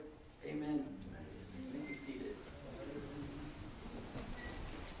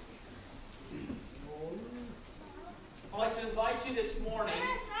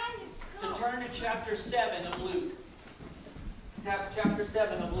chapter 7 of Luke. Chapter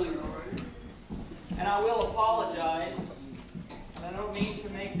 7 of Luke. And I will apologize. I don't mean to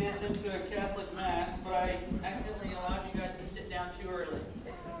make this into a Catholic Mass, but I accidentally allowed you guys to sit down too early.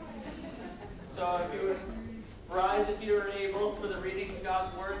 So if you would rise if you are able for the reading of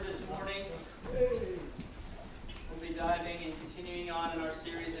God's Word this morning. We'll be diving and continuing on in our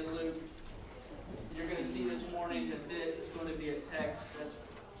series in Luke. You're going to see this morning that this is going to be a text that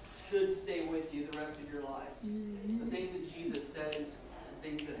should stay with you the rest of your lives. The things that Jesus says and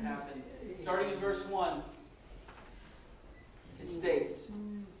things that happen. Starting in verse 1, it states,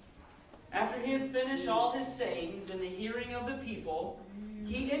 "After he had finished all his sayings in the hearing of the people,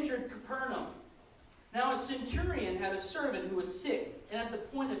 he entered Capernaum. Now a centurion had a servant who was sick and at the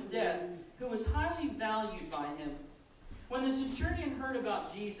point of death, who was highly valued by him. When the centurion heard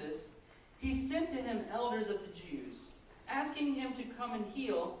about Jesus, he sent to him elders of the Jews, asking him to come and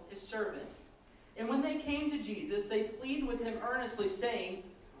heal his servant. And when they came to Jesus, they pleaded with him earnestly, saying,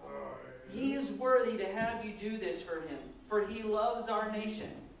 'He is worthy to have you do this for him, for he loves our nation,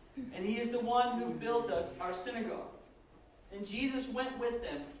 and he is the one who built us our synagogue.' And Jesus went with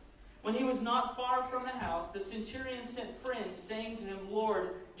them. When he was not far from the house, the centurion sent friends, saying to him,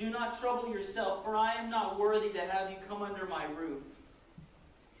 'Lord, do not trouble yourself, for I am not worthy to have you come under my roof.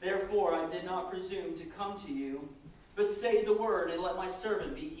 Therefore I did not presume to come to you, but say the word, and let my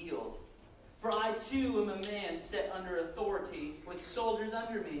servant be healed. For I too am a man set under authority, with soldiers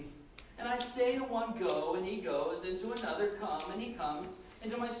under me. And I say to one, go, and he goes, and to another, come, and he comes,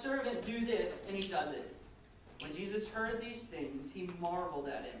 and to my servant, do this, and he does it.' When Jesus heard these things, he marveled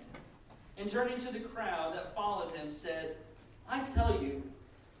at him. And turning to the crowd that followed him, said, 'I tell you,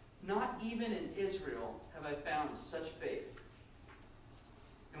 not even in Israel have I found such faith.'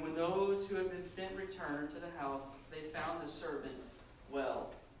 And when those who had been sent returned to the house, they found the servant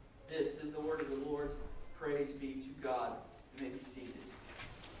well." This is the word of the Lord. Praise be to God. You may be seated.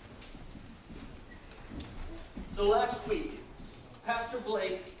 So last week, Pastor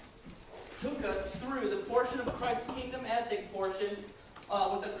Blake took us through the portion of Christ's kingdom ethic portion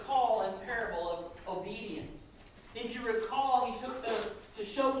with a call and parable of obedience. If you recall, he took to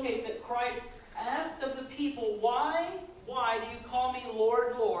showcase that Christ asked of the people, why do you call me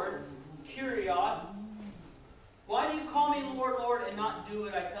Lord, Lord? Curios. Why do you call me Lord, Lord, and not do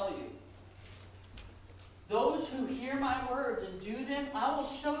what I tell you? Those who hear my words and do them, I will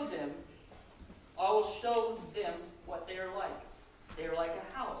show them what they are like. They are like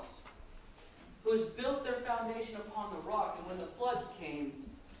a house who has built their foundation upon the rock, and when the floods came,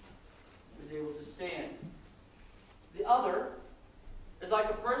 it was able to stand. The other is like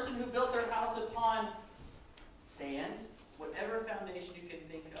a person who built their house upon sand, whatever foundation you can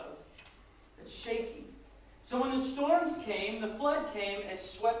think of. It's shaky. So when the storms came, the flood came, and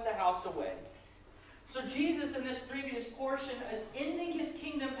swept the house away. So Jesus, in this previous portion, is ending his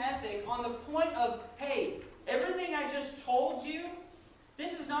kingdom ethic on the point of, hey, everything I just told you,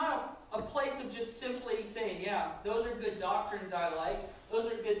 this is not a place of just simply saying, yeah, those are good doctrines I like. Those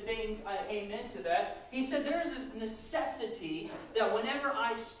are good things. I amen to that. He said there is a necessity that whenever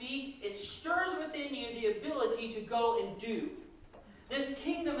I speak, it stirs within you the ability to go and do. This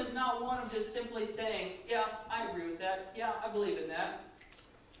kingdom is not one of just simply saying, yeah, I agree with that. Yeah, I believe in that.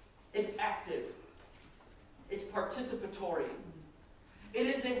 It's active. It's participatory. It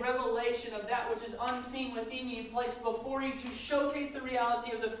is a revelation of that which is unseen within you, placed before you to showcase the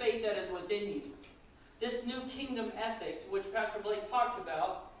reality of the faith that is within you. This new kingdom ethic, which Pastor Blake talked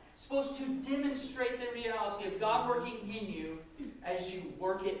about, is supposed to demonstrate the reality of God working in you as you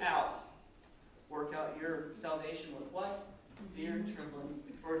work it out. Work out your salvation with what? Fear and trembling.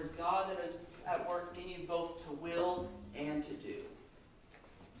 For it is God that is at work in you both to will and to do.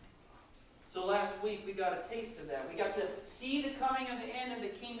 So last week we got a taste of that. We got to see the coming of the end of the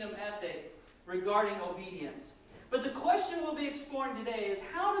kingdom ethic regarding obedience. But the question we'll be exploring today is,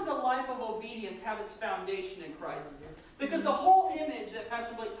 how does a life of obedience have its foundation in Christ? Because the whole image that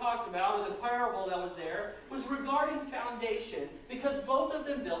Pastor Blake talked about, or the parable that was there, was regarding foundation, because both of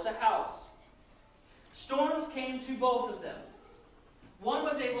them built a house. Storms came to both of them. One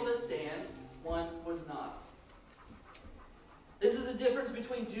was able to stand, one was not. This is the difference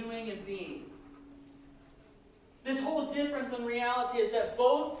between doing and being. This whole difference in reality is that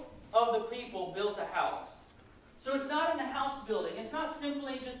both of the people built a house. So it's not in the house building. It's not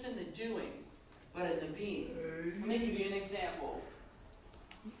simply just in the doing, but in the being. Let me give you an example.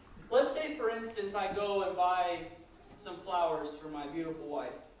 Let's say, for instance, I go and buy some flowers for my beautiful wife.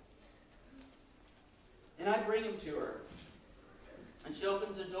 And I bring them to her. And she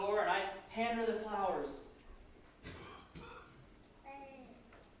opens the door and I hand her the flowers.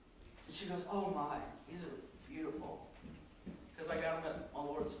 And she goes, oh my, these are beautiful. Because I got them at my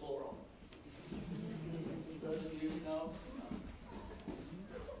Lord's Floral. Those of you who know.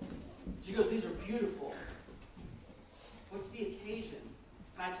 She goes, these are beautiful. What's the occasion?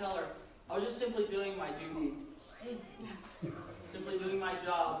 And I tell her, I was just simply doing my duty. Simply doing my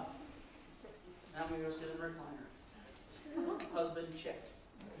job. Now I'm going to go sit in the recliner. Husband, check.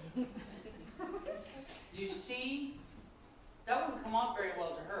 You see, that wouldn't come off very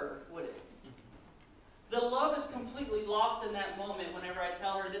well to her, would it? The love is completely lost in that moment whenever I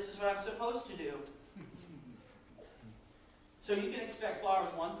tell her this is what I'm supposed to do. So you can expect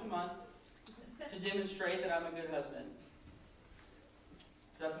flowers once a month to demonstrate that I'm a good husband.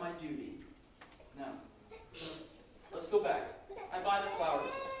 So that's my duty. No. Let's go back. I buy the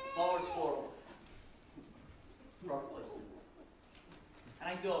flowers. Lord's Floral. Product placement. And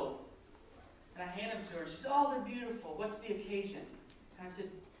I go. And I hand them to her. She says, oh, they're beautiful. What's the occasion? And I said,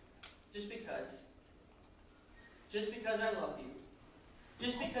 just because. Just because I love you.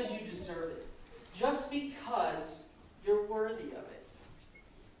 Just because you deserve it. Just because you're worthy of it.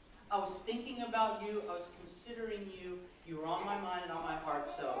 I was thinking about you. I was considering you. You were on my mind and on my heart,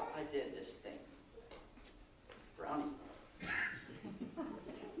 so I did this thing. Brownie.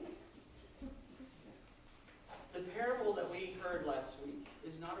 The parable that we heard last week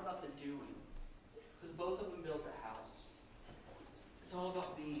is not about the doing, because both of them built a house. It's all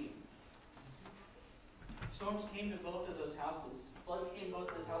about being. Storms came to both of those houses. Floods came to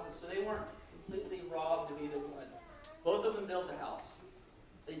both of those houses, so they weren't completely robbed of either one. Both of them built a house.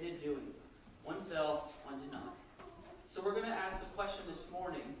 They did doing. One fell, one did not. So we're going to ask the question this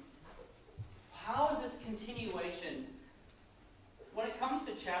morning, how is this continuation? When it comes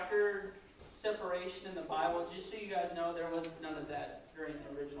to chapter separation in the Bible, just so you guys know, there was none of that during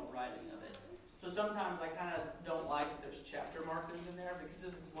the original writing of it. So sometimes I kind of don't like if there's chapter markers in there, because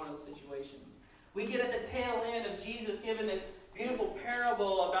this is one of those situations. We get at the tail end of Jesus giving this beautiful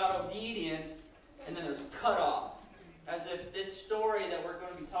parable about obedience, and then there's cut off. As if this story that we're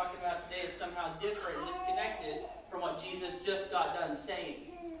going to be talking about today is somehow different and disconnected from what Jesus just got done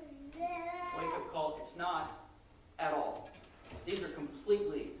saying. Wake-up call, it's not at all. These are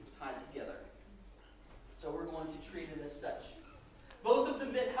completely tied together. So we're going to treat it as such. Both of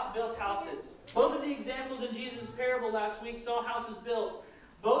them built houses. Both of the examples in Jesus' parable last week saw houses built.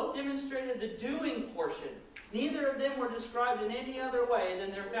 Both demonstrated the doing portion. Neither of them were described in any other way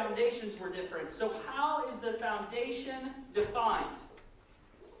than their foundations were different. So how is the foundation defined?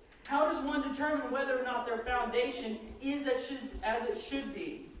 How does one determine whether or not their foundation is as it should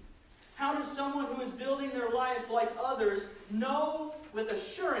be? How does someone who is building their life like others know with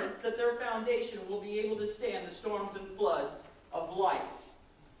assurance that their foundation will be able to stand the storms and floods of life?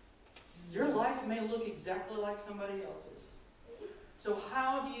 Your life may look exactly like somebody else's. So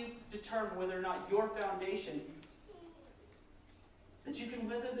how do you determine whether or not your foundation, that you can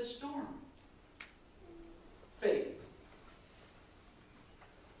weather the storm? Faith.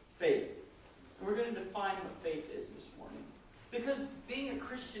 Faith. And we're going to define what faith is this morning. Because being a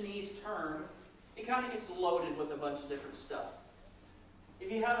Christianese term, it kind of gets loaded with a bunch of different stuff.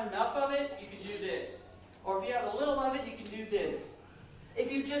 If you have enough of it, you can do this. Or if you have a little of it, you can do this.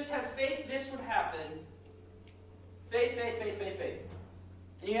 If you just have faith, this would happen. Faith, faith, faith, faith, faith.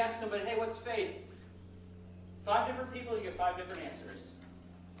 And you ask somebody, hey, what's faith? 5 different people, you get 5 different answers.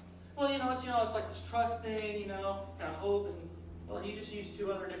 Well, it's like this trust thing, kind of hope, and well, you just use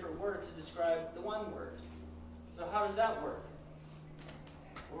 2 other different words to describe the one word. So how does that work?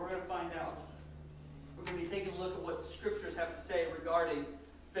 Well, we're going to find out. We're going to be taking a look at what the scriptures have to say regarding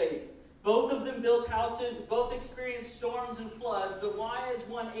faith. Both of them built houses, both experienced storms and floods, but why is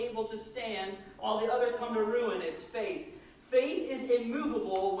one able to stand while the other come to ruin? It's faith. Faith is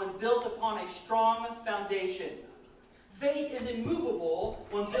immovable when built upon a strong foundation. Faith is immovable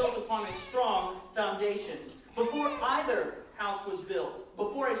when built upon a strong foundation. Before either house was built,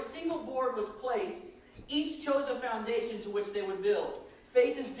 before a single board was placed, each chose a foundation to which they would build.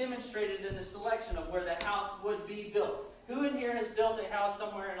 Faith is demonstrated in the selection of where the house would be built. Who in here has built a house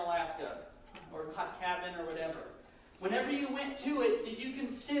somewhere in Alaska? Or a cabin or whatever? Whenever you went to it, did you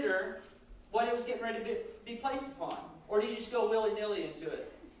consider what it was getting ready to be placed upon? Or did you just go willy-nilly into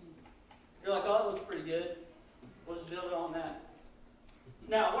it? You're like, oh, that looks pretty good. We'll just build it on that.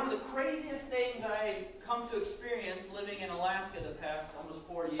 Now, one of the craziest things I've come to experience living in Alaska the past almost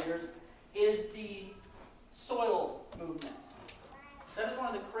 4 years is the soil movement. That is one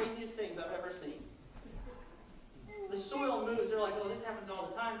of the craziest things I've ever seen. The soil moves. They're like, oh, this happens all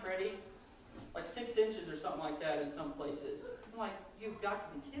the time, Freddie. Like 6 inches or something like that in some places. I'm like, you've got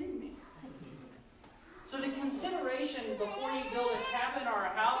to be kidding me. So the consideration before you build a cabin or a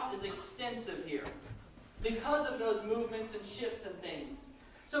house is extensive here because of those movements and shifts and things.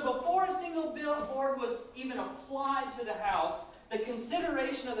 So before a single board was even applied to the house, the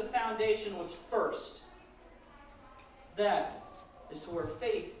consideration of the foundation was first. That is to where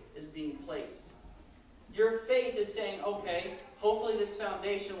faith is being placed. Your faith is saying, okay, hopefully this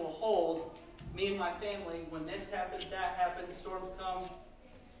foundation will hold me and my family when this happens, that happens, storms come,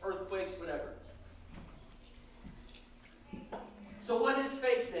 earthquakes, whatever. So what is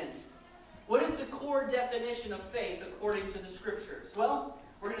faith then? What is the core definition of faith according to the Scriptures? Well,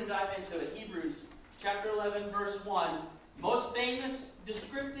 we're going to dive into it. Hebrews chapter 11, verse 1. Most famous,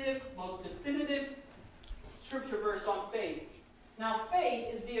 descriptive, most definitive Scripture verse on faith. Now,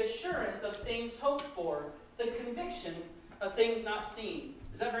 faith is the assurance of things hoped for, the conviction of things not seen.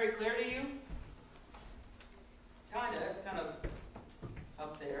 Is that very clear to you? Kind of. It's kind of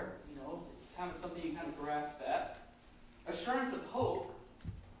up there. It's kind of something you kind of grasp at. Assurance of hope.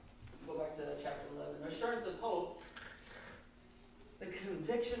 Go back to chapter 11. Assurance of hope. The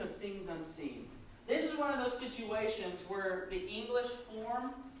conviction of things unseen. This is one of those situations where the English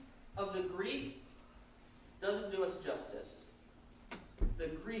form of the Greek doesn't do us justice. The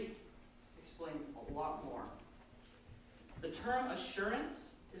Greek explains a lot more. The term assurance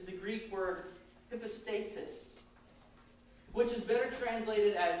is the Greek word hypostasis, which is better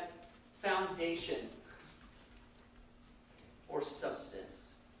translated as foundation or substance.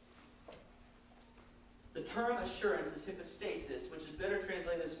 The term assurance is hypostasis, which is better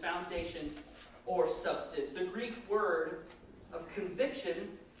translated as foundation or substance. The Greek word of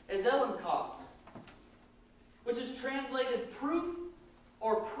conviction is elenkos, which is translated proof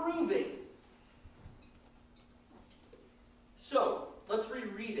or proving. So, let's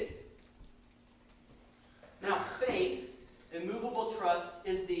reread it. Now, faith, immovable trust,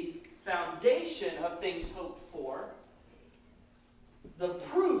 is the foundation of things hoped for, the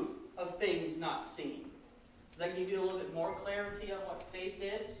proof of things not seen. Does that give you a little bit more clarity on what faith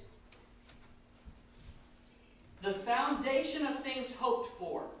is? The foundation of things hoped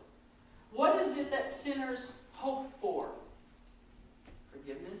for. What is it that sinners hope for?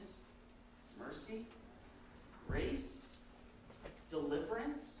 Forgiveness, mercy, grace,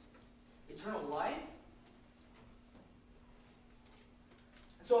 deliverance, eternal life.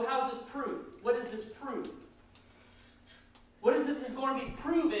 And so how's this proved? What does this prove? What is it that's going to be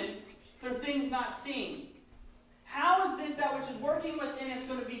proven through things not seen? How is this that which is working within us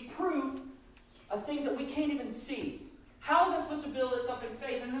going to be proof of things that we can't even see? How is that supposed to build us up in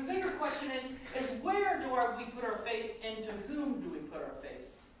faith? And the bigger question is where do we put our faith and to whom do we put our faith?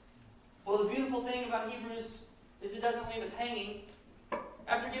 Well, the beautiful thing about Hebrews is it doesn't leave us hanging.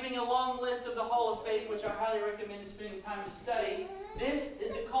 After giving a long list of the Hall of Faith, which I highly recommend spending time to study, this is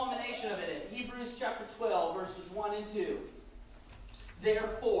the culmination of it in Hebrews chapter 12, verses 1 and 2.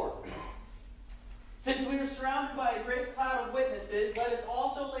 Therefore, since we are surrounded by a great cloud of witnesses, let us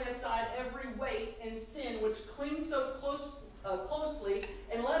also lay aside every weight and sin which clings so closely,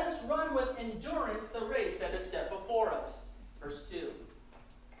 and let us run with endurance the race that is set before us. Verse 2.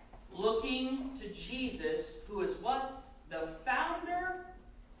 Looking to Jesus, who is what? The founder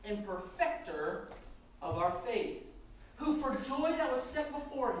and perfecter of our faith, who for joy that was set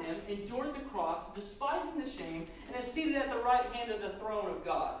before him endured the cross, despising the shame, and is seated at the right hand of the throne of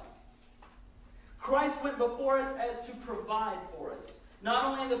God. Christ went before us as to provide for us, not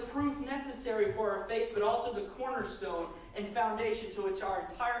only the proof necessary for our faith, but also the cornerstone and foundation to which our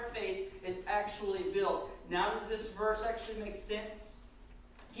entire faith is actually built. Now, does this verse actually make sense?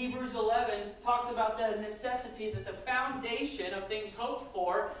 Hebrews 11 talks about the necessity that the foundation of things hoped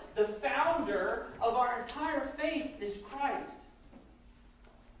for, the founder of our entire faith, is Christ.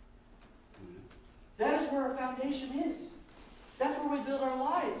 That is where our foundation is. That's where we build our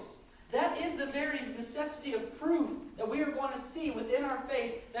lives. That is the very necessity of proof that we are going to see within our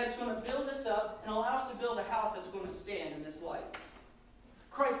faith that's going to build us up and allow us to build a house that's going to stand in this life.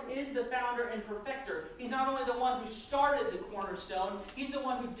 Christ is the founder and perfecter. He's not only the one who started the cornerstone, he's the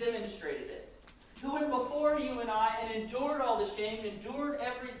one who demonstrated it. Who went before you and I and endured all the shame, endured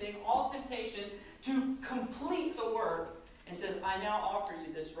everything, all temptation, to complete the work and said, I now offer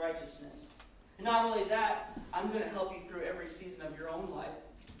you this righteousness. And not only that, I'm going to help you through every season of your own life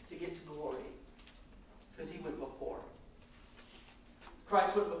to get to glory. Because he went before.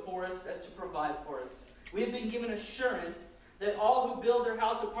 Christ went before us as to provide for us. We have been given assurance that all who build their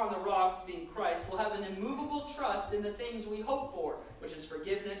house upon the rock, being Christ, will have an immovable trust in the things we hope for, which is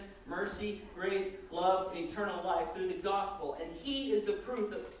forgiveness, mercy, grace, love, and eternal life through the gospel. And he is the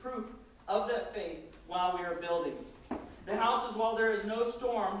proof of that faith while we are building. The house is while there is no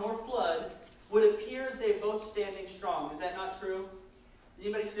storm nor flood, would appear as they both standing strong. Is that not true? Does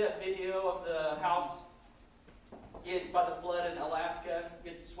anybody see that video of the house get by the flood in Alaska,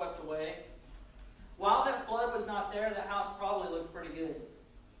 get swept away? While that flood was not there, that house probably looked pretty good.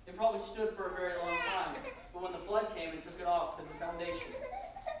 It probably stood for a very long time. But when the flood came, it took it off because the foundation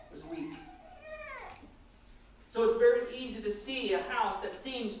was weak. So it's very easy to see a house that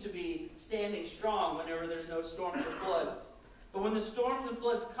seems to be standing strong whenever there's no storms or floods. But when the storms and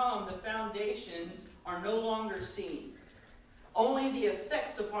floods come, the foundations are no longer seen. Only the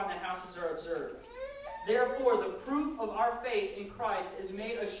effects upon the houses are observed. Therefore, the proof of our faith in Christ is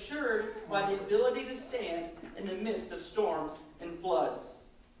made assured by the ability to stand in the midst of storms and floods.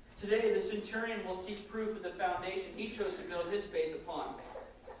 Today, the centurion will seek proof of the foundation he chose to build his faith upon.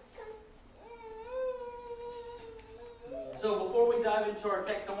 So before we dive into our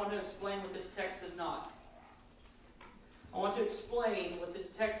text, I want to explain what this text is not. I want to explain what this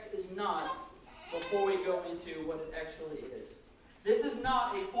text is not before we go into what it actually is. This is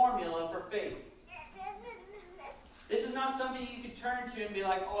not a formula for faith. This is not something you can turn to and be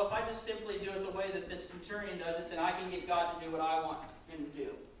like, oh, if I just simply do it the way that this centurion does it, then I can get God to do what I want him to do.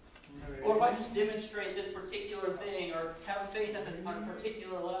 Or if I just demonstrate this particular thing, or have faith on a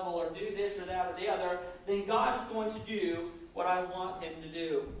particular level, or do this or that or the other, then God is going to do what I want him to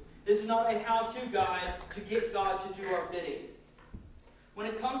do. This is not a how-to guide to get God to do our bidding. When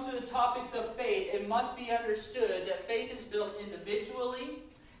it comes to the topics of faith, it must be understood that faith is built individually,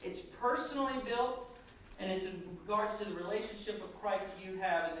 it's personally built, and it's in regards to the relationship of Christ that you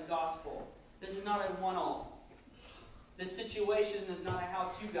have in the gospel. This is not a one-all. This situation is not a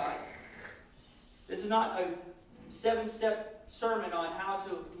how-to guide. This is not a 7-step sermon on how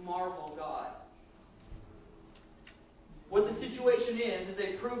to marvel God. What the situation is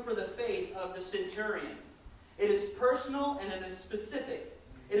a proof for the faith of the centurion. It is personal and it is specific.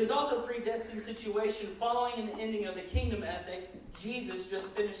 It is also a predestined situation following in the ending of the kingdom ethic Jesus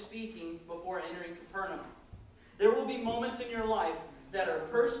just finished speaking before entering Capernaum. There will be moments in your life that are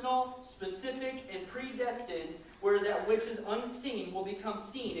personal, specific, and predestined, where that which is unseen will become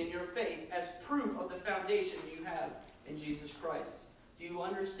seen in your faith as proof of the foundation you have in Jesus Christ. Do you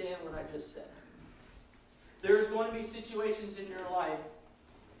understand what I just said? There's going to be situations in your life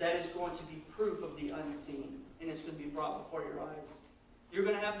that is going to be proof of the unseen, and it's going to be brought before your eyes. You're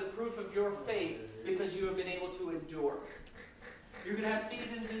going to have the proof of your faith because you have been able to endure. You're going to have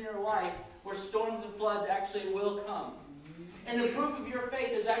seasons in your life where storms and floods actually will come. And the proof of your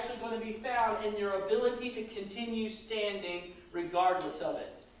faith is actually going to be found in your ability to continue standing regardless of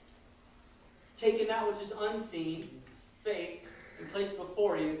it. Taking that which is unseen, faith, and placed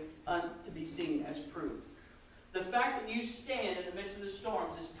before you to be seen as proof. The fact that you stand in the midst of the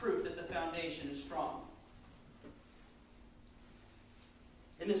storms is proof that the foundation is strong.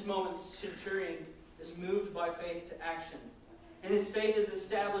 In this moment, the centurion is moved by faith to action. And his faith is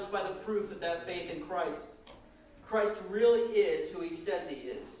established by the proof of that faith in Christ. Christ really is who he says he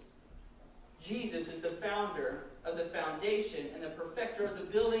is. Jesus is the founder of the foundation and the perfecter of the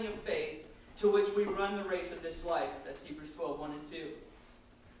building of faith to which we run the race of this life. That's Hebrews 12, 1 and 2.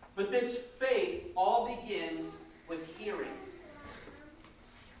 But this faith all begins with hearing.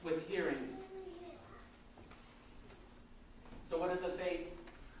 With hearing. So what does a faith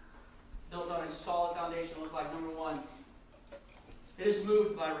built on a solid foundation look like? Number one, it is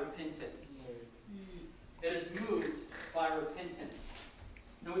moved by repentance. It is moved by repentance.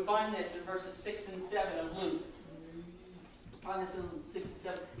 And we find this in verses 6 and 7 of Luke. We find this in 6 and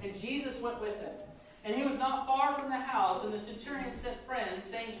 7. And Jesus went with him. And he was not far from the house, and the centurion sent friends,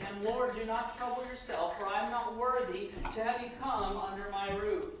 saying to him, Lord, do not trouble yourself, for I am not worthy to have you come under my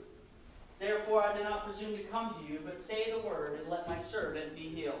roof. Therefore I did not presume to come to you, but say the word, and let my servant be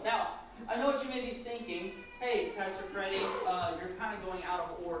healed. Now, I know what you may be thinking. Hey, Pastor Freddie, you're kind of going out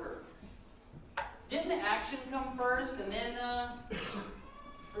of order. Didn't the action come first, and then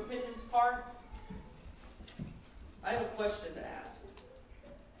repentance part? I have a question to ask.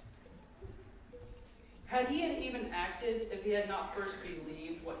 Had he even acted if he had not first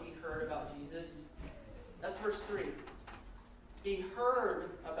believed what he heard about Jesus? That's verse 3. He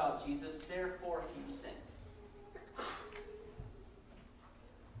heard about Jesus, therefore he sent.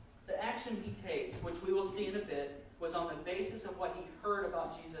 The action he takes, which we will see in a bit, was on the basis of what he heard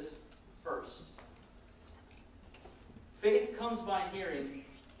about Jesus first. Faith comes by hearing,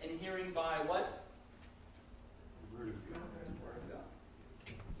 and hearing by what? Word of God. Word of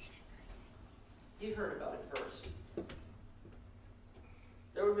God. He heard about it first.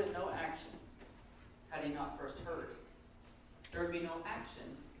 There would have been no action had he not first heard. There would be no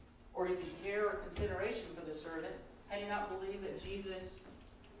action or even care or consideration for the servant had he not believed that Jesus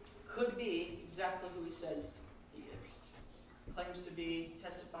could be exactly who he says he is. Claims to be,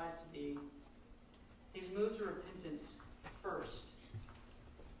 testifies to be. He's moved to repentance first.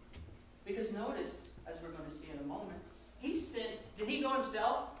 Because notice, as we're going to see in a moment, he sent, did he go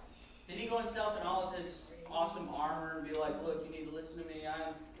himself? Did he go himself in all of his awesome armor and be like, look, you need to listen to me,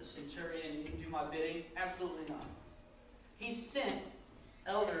 I'm the centurion, you can do my bidding? Absolutely not. He sent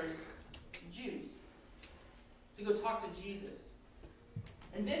elders, Jews, to go talk to Jesus.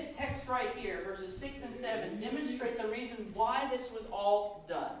 And this text right here, verses 6 and 7, demonstrate the reason why this was all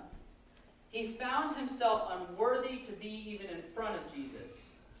done. He found himself unworthy to be even in front of Jesus.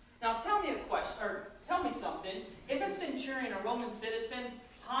 Now tell me a question, or tell me something. If a centurion, a Roman citizen,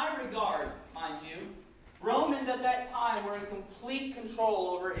 high regard, mind you, Romans at that time were in complete control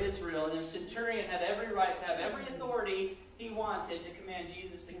over Israel, and a centurion had every right to have every authority he wanted to command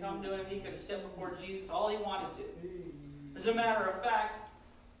Jesus to come to him. He could have stepped before Jesus all he wanted to. As a matter of fact,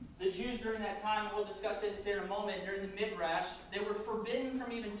 the Jews during that time, and we'll discuss it in a moment, during the Midrash, they were forbidden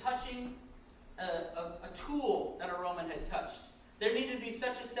from even touching a tool that a Roman had touched. There needed to be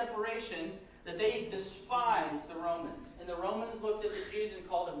such a separation that they despised the Romans. And the Romans looked at the Jews and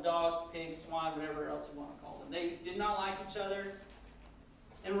called them dogs, pigs, swine, whatever else you want to call them. They did not like each other.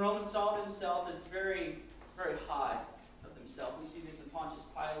 And Roman saw himself as very, very high of himself. We see this in Pontius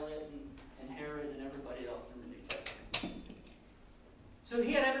Pilate and Herod and everybody else in the New Testament. So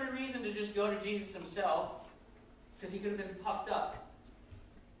he had every reason to just go to Jesus himself, because he could have been puffed up.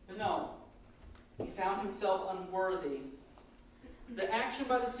 But no, he found himself unworthy. The action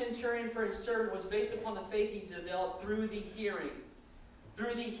by the centurion for his servant was based upon the faith he developed through the hearing.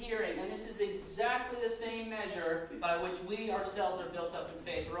 Through the hearing. And this is exactly the same measure by which we ourselves are built up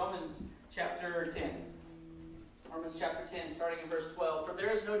in faith. Romans chapter 10. Romans chapter 10, starting in verse 12. For there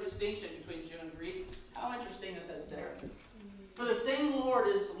is no distinction between Jew and Greek. How interesting that that's there. For the same Lord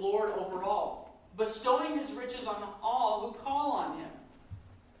is Lord over all, bestowing his riches on all who call on him.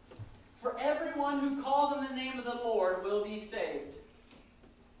 For everyone who calls on the name of the Lord will be saved.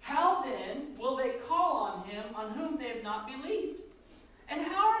 How then will they call on him on whom they have not believed? And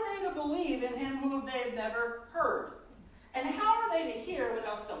how are they to believe in him whom they have never heard? And how are they to hear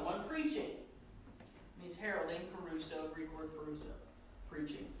without someone preaching? It means heralding, peruso, Greek word peruso,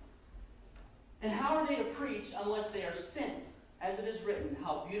 preaching. And how are they to preach unless they are sent? As it is written,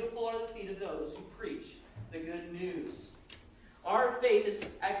 how beautiful are the feet of those who preach the good news. Our faith is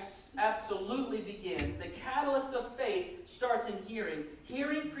absolutely begins. The catalyst of faith starts in hearing.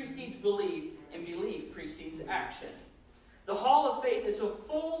 Hearing precedes belief, and belief precedes action. The Hall of Faith is a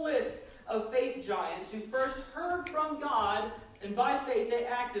full list of faith giants who first heard from God, and by faith they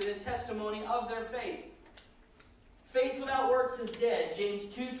acted in testimony of their faith. Faith without works is dead, James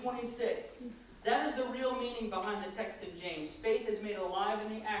 2:26. That is the real meaning behind the text in James. Faith is made alive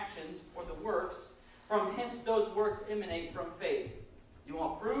in the actions, or the works. From hence those works emanate from faith. You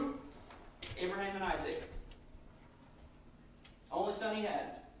want proof? Abraham and Isaac. Only son he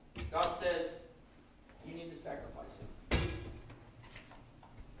had. God says, you need to sacrifice him.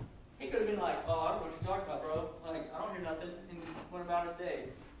 He could have been like, oh, I don't know what you're talking about, bro. Like, I don't hear nothing. And went about his day.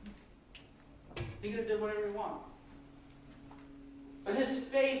 He could have did whatever he wanted. But his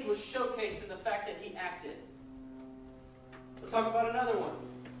faith was showcased in the fact that he acted. Let's talk about another one.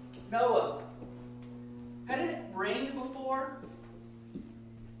 Noah. Hadn't it rained before?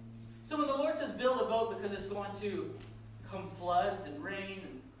 So when the Lord says build a boat because it's going to come floods and rain,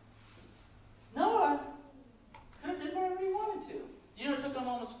 Noah could have did whatever he wanted to. Do you know it took him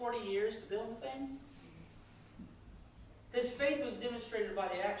almost 40 years to build the thing? His faith was demonstrated by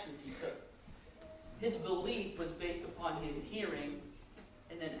the actions he took. His belief was based upon him hearing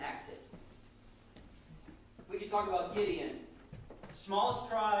and then acted. We could talk about Gideon. Smallest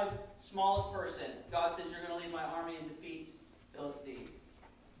tribe, smallest person. God says, you're going to lead my army and defeat Philistines.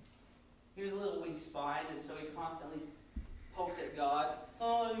 He was a little weak-spined, and so he constantly poked at God.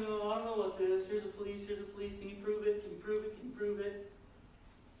 Oh, no, I don't know what this. Here's a fleece, here's a fleece. Can you prove it? Can you prove it? Can you prove it?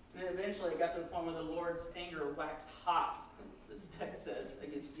 And then eventually it got to the point where the Lord's anger waxed hot, this text says,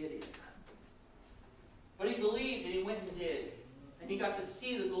 against Gideon. But he believed, and he went and did. And he got to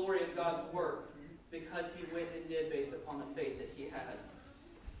see the glory of God's work because he went and did based upon the faith that he had.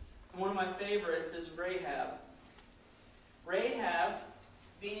 And one of my favorites is Rahab. Rahab,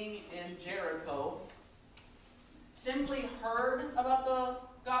 being in Jericho, simply heard about the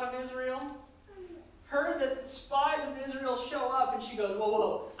God of Israel, heard that the spies of Israel show up, and she goes, whoa,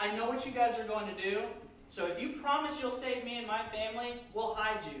 whoa, I know what you guys are going to do, so if you promise you'll save me and my family, we'll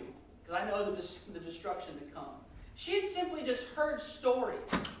hide you, because I know the destruction to come. She had simply just heard stories,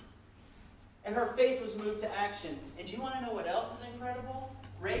 and her faith was moved to action. And do you want to know what else is incredible?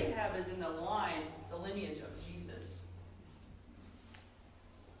 Rahab is in the lineage of Jesus.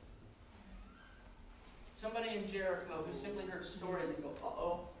 Somebody in Jericho who simply heard stories and go,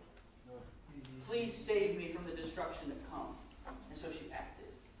 uh-oh, please save me from the destruction to come. And so she acted.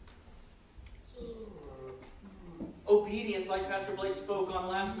 Obedience, like Pastor Blake spoke on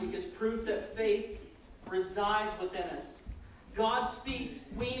last week, is proof that faith resides within us. God speaks,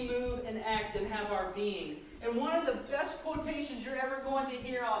 we move and act and have our being. And one of the best quotations you're ever going to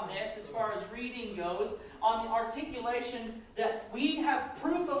hear on this, as far as reading goes, on the articulation that we have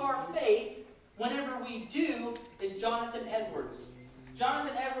proof of our faith whenever we do, is Jonathan Edwards.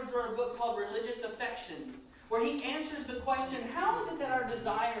 Jonathan Edwards wrote a book called Religious Affections, where he answers the question, how is it that our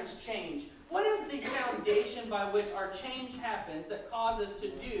desires change? What is the foundation by which our change happens that causes us to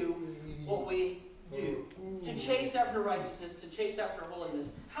do what we do? To chase after righteousness, to chase after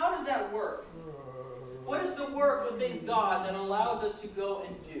holiness. How does that work? What is the work within God that allows us to go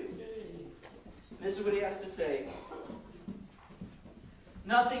and do? This is what he has to say.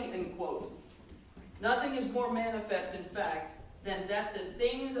 Nothing, end quote. Nothing is more manifest, in fact, than that the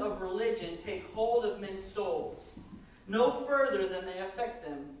things of religion take hold of men's souls, no further than they affect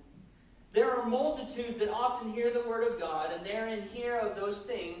them. There are multitudes that often hear the word of God, and therein hear of those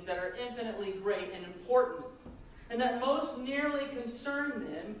things that are infinitely great and important, and that most nearly concern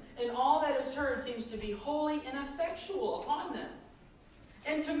them, and all that is heard seems to be wholly ineffectual upon them,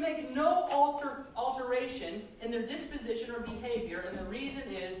 and to make no alteration in their disposition or behavior, and the reason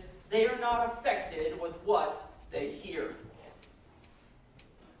is they are not affected with what they hear.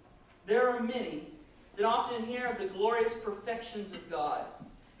 There are many that often hear of the glorious perfections of God,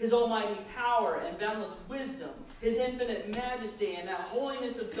 His almighty power and boundless wisdom, His infinite majesty, and that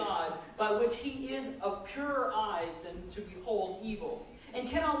holiness of God by which He is of purer eyes than to behold evil, and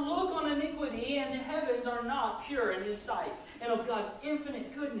cannot look on iniquity, and the heavens are not pure in His sight, and of God's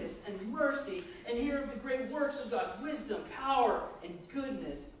infinite goodness and mercy, and hear of the great works of God's wisdom, power, and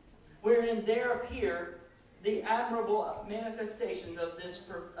goodness, wherein there appear the admirable manifestations of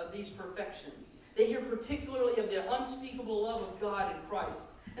these perfections. They hear particularly of the unspeakable love of God in Christ,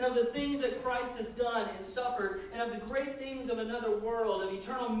 and of the things that Christ has done and suffered, and of the great things of another world, of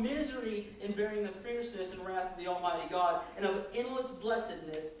eternal misery in bearing the fierceness and wrath of the Almighty God, and of endless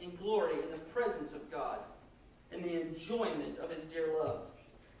blessedness and glory in the presence of God, and the enjoyment of His dear love.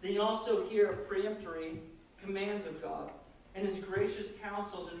 They also hear of peremptory commands of God, and His gracious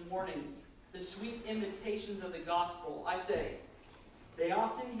counsels and warnings, the sweet invitations of the gospel. I say, they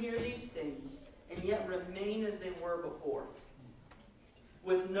often hear these things, and yet remain as they were before,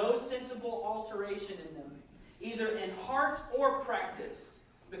 with no sensible alteration in them, either in heart or practice,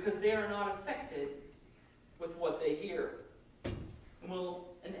 because they are not affected with what they hear,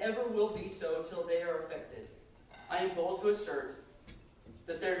 and ever will be so till they are affected. I am bold to assert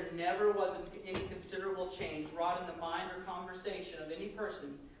that there never was any considerable change wrought in the mind or conversation of any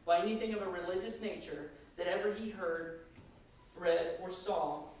person by anything of a religious nature that ever he heard, read, or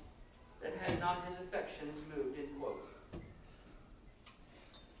saw that had not his affections moved, end quote.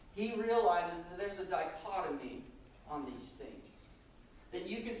 He realizes that there's a dichotomy on these things. That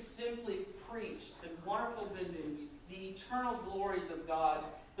you could simply preach the wonderful good news, the eternal glories of God,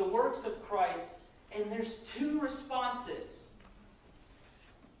 the works of Christ, and there's two responses.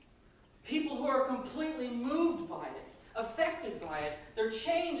 People who are completely moved by it, affected by it, their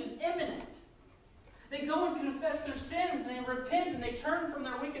change is imminent. They go and confess their sins, and they repent, and they turn from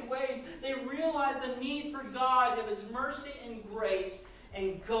their wicked ways. They realize the need for God, of His mercy and grace,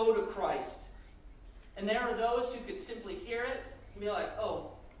 and go to Christ. And there are those who could simply hear it and be like,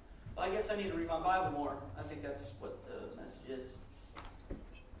 oh, well, I guess I need to read my Bible more. I think that's what the message is.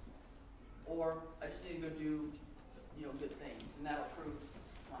 Or I just need to go do, good things, and that'll prove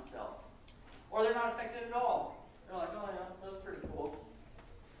myself. Or they're not affected at all. They're like, oh yeah, that's pretty cool.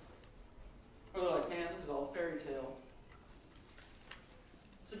 Or they're like, man, this is all fairy tale.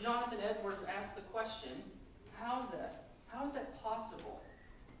 So Jonathan Edwards asked the question, how is that? How is that possible?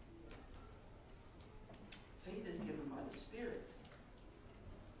 Faith is given by the Spirit.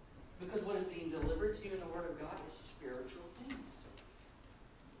 Because what is being delivered to you in the Word of God is spiritual things.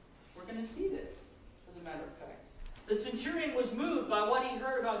 We're going to see this, as a matter of fact. The centurion was moved by what he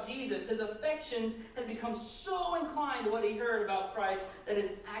heard about Jesus. His affections had become so inclined to what he heard about Christ that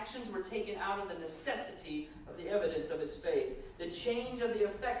his actions were taken out of the necessity of the evidence of his faith. The change of the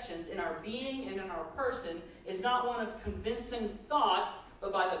affections in our being and in our person is not one of convincing thought,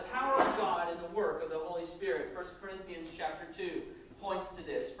 but by the power of God and the work of the Holy Spirit. 1 Corinthians chapter 2 points to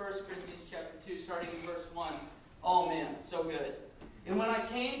this. 1 Corinthians chapter 2, starting in verse 1. Oh man, so good. And when I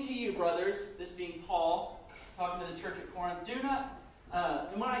came to you, brothers, this being Paul, talking to the church at Corinth, do not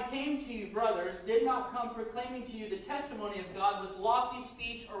And when I came to you, brothers, did not come proclaiming to you the testimony of God with lofty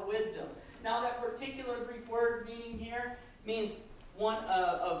speech or wisdom. Now that particular Greek word meaning here means one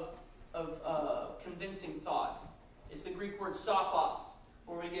of convincing thought. It's the Greek word sophos,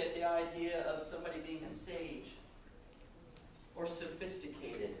 where we get the idea of somebody being a sage or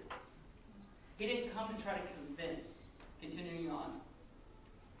sophisticated. He didn't come to try to convince. Continuing on.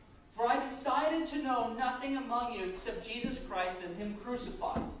 For I decided to know nothing among you except Jesus Christ and Him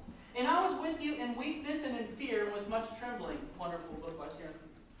crucified. And I was with you in weakness and in fear and with much trembling. Wonderful book by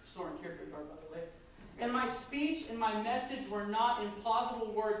Soren Kierkegaard, by the way. And my speech and my message were not in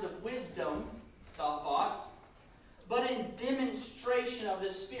plausible words of wisdom, sophos, but in demonstration of the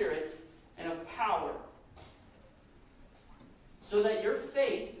Spirit and of power. So that your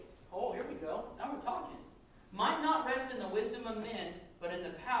faith, oh, here we go, now we're talking, might not rest in the wisdom of men, but in the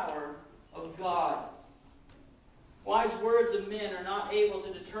power of God. Wise words of men are not able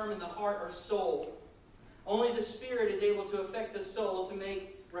to determine the heart or soul. Only the Spirit is able to affect the soul to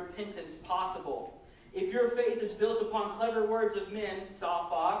make repentance possible. If your faith is built upon clever words of men,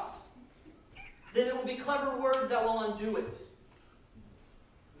 sophos, then it will be clever words that will undo it.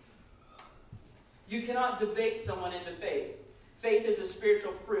 You cannot debate someone into faith. Faith is a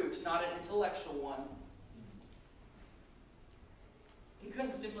spiritual fruit, not an intellectual one. He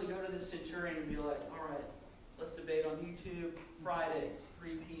couldn't simply go to the centurion and be like, all right, let's debate on YouTube Friday,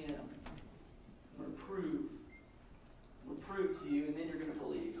 3 p.m. I'm going to prove to you, and then you're going to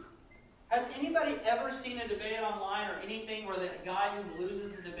believe. Has anybody ever seen a debate online or anything where the guy who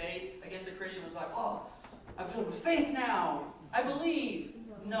loses the debate against a Christian was like, oh, I'm filled with faith now. I believe.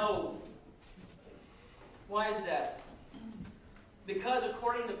 No. Why is that? Because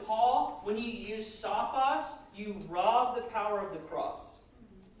according to Paul, when you use sophos, you rob the power of the cross.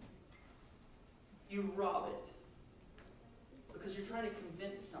 You rob it. Because you're trying to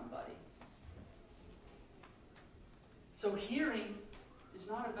convince somebody. So hearing is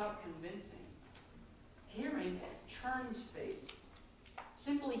not about convincing. Hearing turns faith.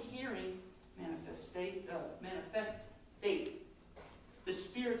 Simply hearing manifests faith. The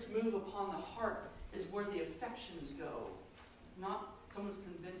Spirit's move upon the heart is where the affections go, not someone's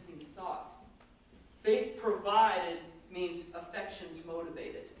convincing thought. Faith provided means affections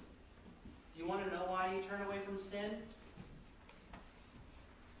motivated. Do you want to know why you turn away from sin?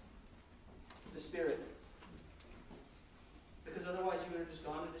 The Spirit. Because otherwise you would have just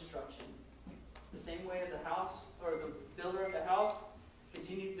gone to destruction. The same way the house, or the builder of the house,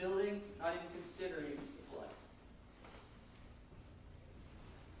 continued building, not even considering the flood.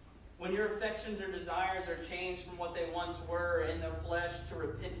 When your affections or desires are changed from what they once were in the flesh to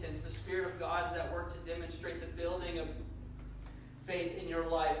repentance, the Spirit of God is at work to demonstrate the building of faith in your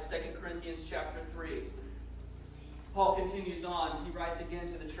life. 2 Corinthians chapter 3. Paul continues on. He writes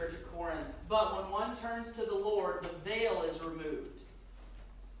again to the church at Corinth. But when one turns to the Lord, the veil is removed.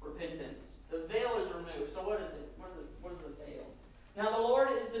 Repentance. The veil is removed. So what is it? What is the veil? Now the Lord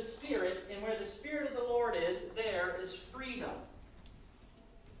is the Spirit, and where the Spirit of the Lord is, there is freedom.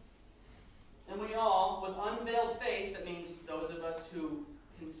 And we all, with unveiled face, that means those of us who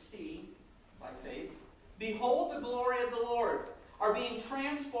can see by faith, behold the glory of the Lord, are being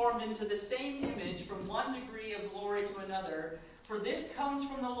transformed into the same image from one degree of glory to another. For this comes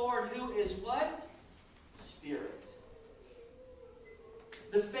from the Lord, who is what? Spirit.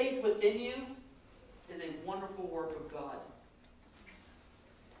 The faith within you is a wonderful work of God.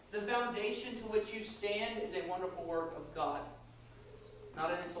 The foundation to which you stand is a wonderful work of God,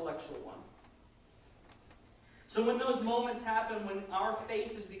 not an intellectual one. So when those moments happen, when our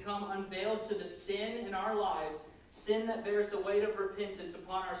faces become unveiled to the sin in our lives, sin that bears the weight of repentance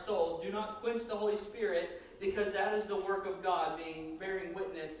upon our souls, do not quench the Holy Spirit, because that is the work of God, bearing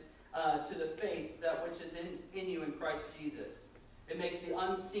witness to the faith that which is in you in Christ Jesus. It makes the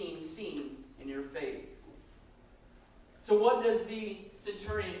unseen seen in your faith. So what does the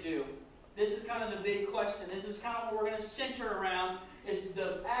centurion do? This is kind of the big question. This is kind of what we're going to center around, is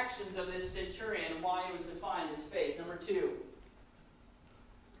the actions of this centurion and why he was defined as faith. Number two,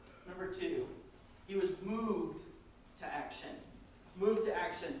 he was moved to action. Moved to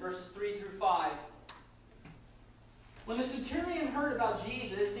action. Verses 3 through 5. When the centurion heard about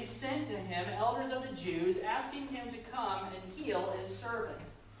Jesus, he sent to him elders of the Jews, asking him to come and heal his servant.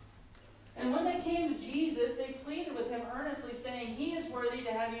 And when they came to Jesus, they pleaded with him earnestly, saying, "He is worthy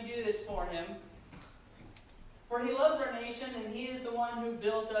to have you do this for him. For he loves our nation, and he is the one who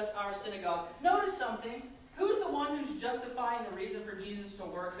built us our synagogue." Notice something. Who's the one who's justifying the reason for Jesus to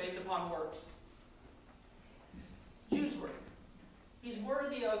work based upon works? Jews were. He's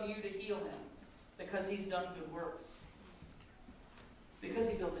worthy of you to heal him because he's done good works. Because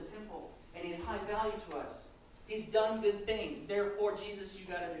he built the temple. And he has high value to us. He's done good things. Therefore, Jesus, you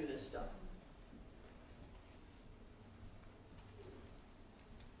got to do this stuff.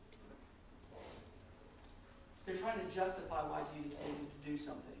 They're trying to justify why Jesus needed to do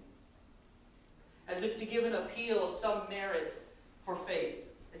something. As if to give an appeal of some merit for faith.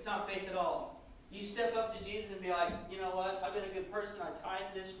 It's not faith at all. You step up to Jesus and be like, you know what? I've been a good person. I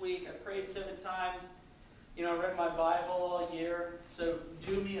tithed this week. I prayed 7 times. You know, I read my Bible all year. So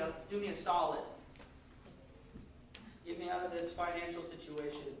do me a solid. Get me out of this financial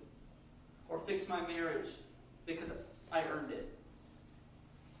situation. Or fix my marriage because I earned it.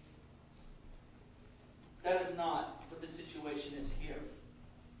 That is not what the situation is here.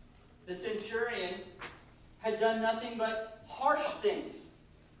 The centurion had done nothing but harsh things.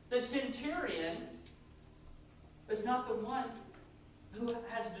 The centurion is not the one who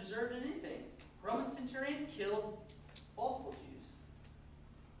has deserved anything. Roman centurion killed multiple Jews.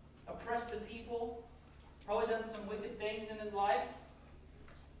 Oppressed the people. Probably done some wicked things in his life.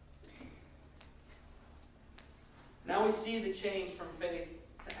 Now we see the change from faith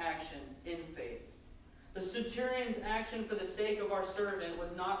to action in faith. The centurion's action for the sake of our servant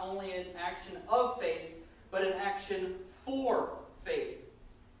was not only an action of faith, but an action for faith.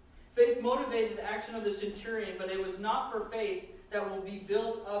 Faith motivated the action of the centurion, but it was not for faith that will be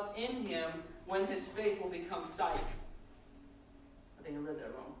built up in him when his faith will become sight. I think I read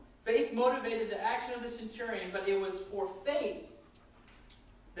that wrong. Faith motivated the action of the centurion, but it was for faith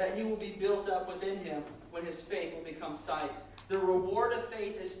that he will be built up within him when his faith will become sight. The reward of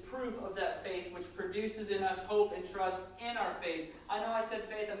faith is proof of that faith, which produces in us hope and trust in our faith. I know I said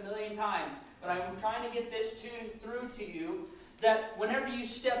faith a million times, but I'm trying to get this through to you, that whenever you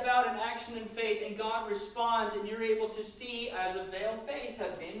step out in action in faith and God responds and you're able to see, as a veiled face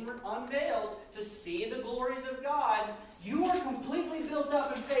has been unveiled, to see the glories of God, you are completely built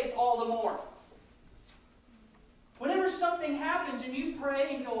up in faith all the more. Whenever something happens and you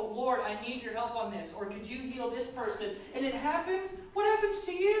pray and go, Lord, I need your help on this, or could you heal this person, and it happens, what happens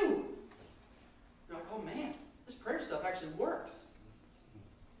to you? You're like, oh man, this prayer stuff actually works.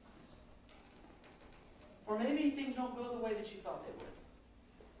 Or maybe things don't go the way that you thought they would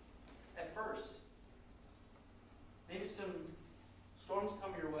at first. Maybe some storms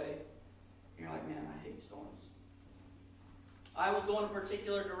come your way, and you're like, man, I hate storms. I was going a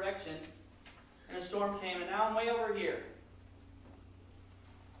particular direction, and a storm came, and now I'm way over here.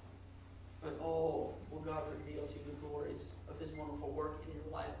 But oh, will God reveal to you the glories of His wonderful work in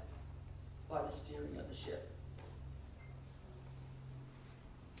your life by the steering of the ship.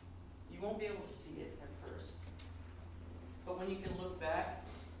 You won't be able to see it at first. But when you can look back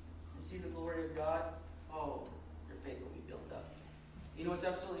and see the glory of God, oh, your faith will be built up. You know what's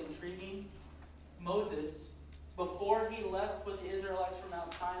absolutely intriguing? Moses, before he left with the Israelites from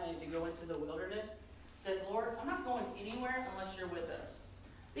Mount Sinai to go into the wilderness, said, Lord, I'm not going anywhere unless you're with us.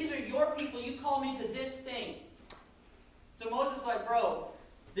 These are your people. You called me to this thing. So Moses is like, bro,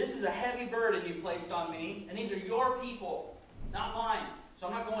 this is a heavy burden you placed on me, and these are your people, not mine. So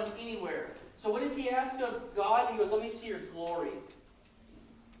I'm not going anywhere. So what does he ask of God? He goes, let me see your glory.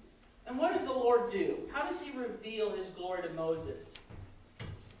 And what does the Lord do? How does he reveal his glory to Moses?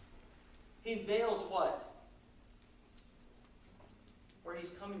 He veils what? Where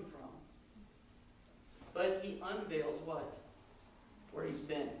he's coming from. But he unveils what? Where he's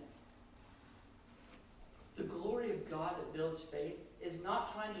been. The glory of God that builds faith is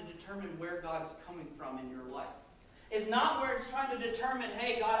not trying to determine where God is coming from in your life. It's not where it's trying to determine,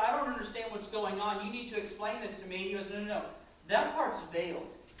 hey, God, I don't understand what's going on. You need to explain this to me. He goes, no. That part's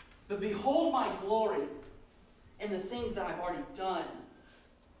veiled. But behold my glory in the things that I've already done.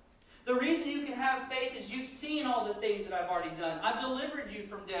 The reason you can have faith is you've seen all the things that I've already done. I've delivered you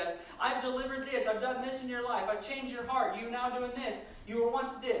from death. I've delivered this. I've done this in your life. I've changed your heart. You're now doing this. You were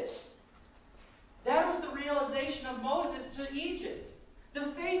once this. That was the realization of Moses to Egypt. The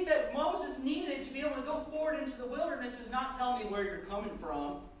faith that Moses needed to be able to go forward into the wilderness is not tell me where you're coming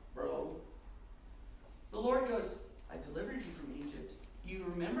from, bro. The Lord goes, I delivered you from Egypt. You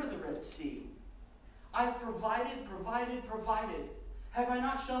remember the Red Sea. I've provided. Have I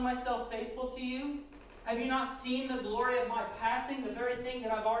not shown myself faithful to you? Have you not seen the glory of my passing, the very thing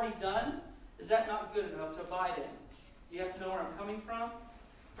that I've already done? Is that not good enough to abide in? You have to know where I'm coming from.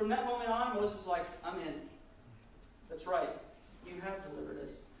 From that moment on, Moses is like, I'm in. That's right. You have delivered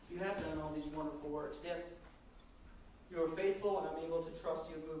us. You have done all these wonderful works. Yes, you are faithful, and I'm able to trust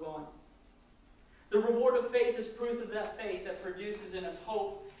you and move on. The reward of faith is proof of that faith that produces in us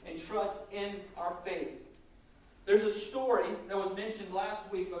hope and trust in our faith. There's a story that was mentioned last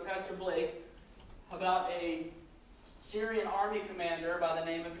week by Pastor Blake about a Syrian army commander by the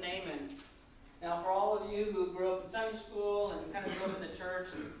name of Naaman. Now, for all of you who grew up in Sunday school and kind of grew up in the church,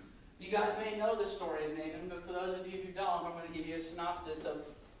 you guys may know the story of Naaman, but for those of you who don't, I'm going to give you a synopsis of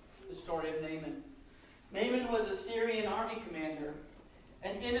the story of Naaman. Naaman was a Syrian army commander,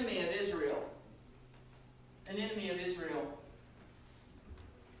 an enemy of Israel. An enemy of Israel.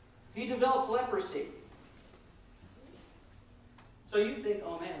 He developed leprosy. So you'd think,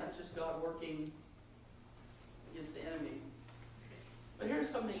 oh man, that's just God working against the enemy. But here's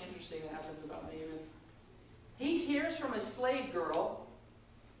something interesting that happens about Naaman. He hears from a slave girl,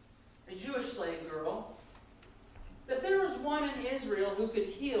 a Jewish slave girl, that there was one in Israel who could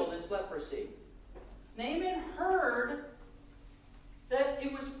heal this leprosy. Naaman heard that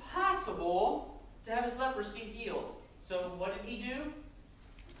it was possible to have his leprosy healed. So what did he do?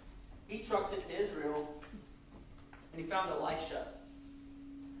 He trucked it to Israel, and he found Elisha,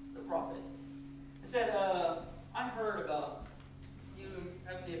 the prophet. He said, I heard about you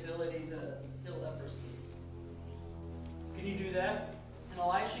having the ability to heal leprosy. Can you do that? And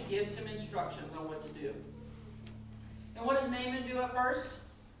Elisha gives him instructions on what to do. And what does Naaman do at first?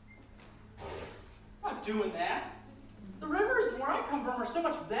 I'm not doing that. The rivers where I come from are so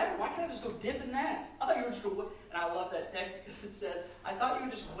much better. Why can't I just go dip in that? I thought you were just going to... And I love that text because it says, I thought you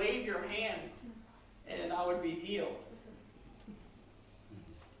would just wave your hand and I would be healed.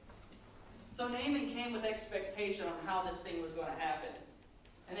 So Naaman came with expectation on how this thing was going to happen.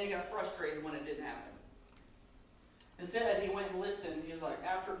 And then he got frustrated when it didn't happen. Instead, he went and listened. He was like,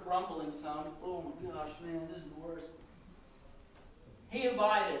 after grumbling some, oh my gosh, man, this is the worst. He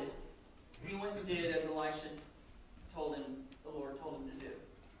abided. He went and did as Elisha told him, the Lord told him to do.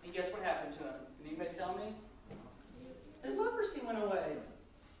 And guess what happened to him? Can anybody tell me? His leprosy went away.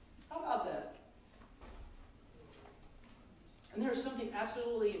 How about that? And there's something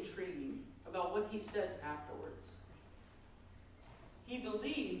absolutely intriguing about what he says afterwards. He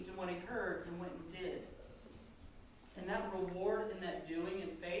believed in what he heard and went and did. And that reward in that doing in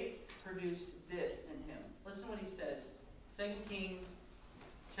faith produced this in him. Listen to what he says. 2 Kings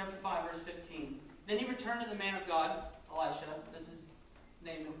chapter 5, verse 15. Then he returned to the man of God, Elisha. This is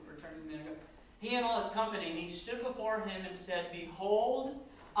named returning to the man of God. He and all his company, and he stood before him and said, Behold,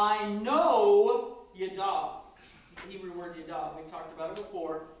 I know Yadab. The Hebrew word Yadab, we've talked about it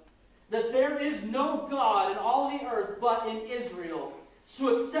before. That there is no God in all the earth but in Israel.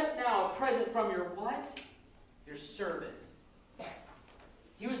 So accept now a present from your what? Your servant.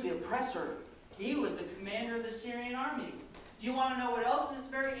 He was the oppressor. He was the commander of the Syrian army. Do you want to know what else is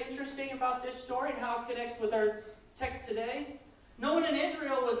very interesting about this story and how it connects with our text today? No one in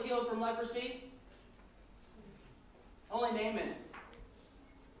Israel was healed from leprosy. Only Naaman.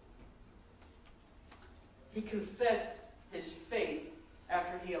 He confessed his faith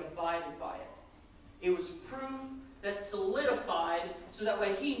after he abided by it. It was proof that solidified so that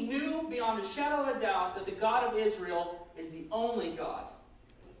way he knew beyond a shadow of a doubt that the God of Israel is the only God.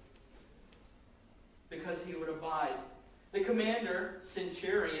 Because he would abide. The commander,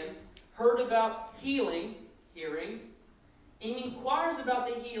 centurion, heard about healing, hearing, and inquires about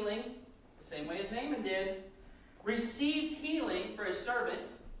the healing, the same way as Naaman did, received healing for his servant,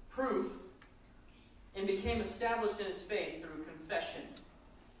 proof, and became established in his faith through confession.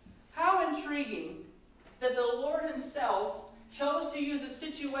 How intriguing that the Lord himself chose to use a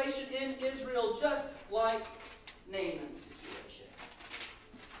situation in Israel just like Naaman's situation.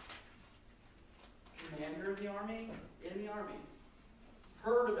 Commander of the army, in the army,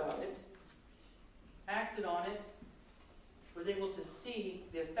 heard about it, acted on it, was able to see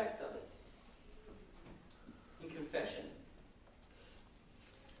the effect of it in confession.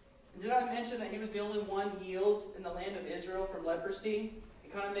 And did I mention that he was the only one healed in the land of Israel from leprosy?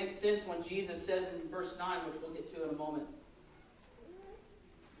 It kind of makes sense when Jesus says in verse 9, which we'll get to in a moment.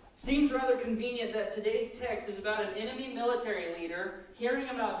 Seems rather convenient that today's text is about an enemy military leader hearing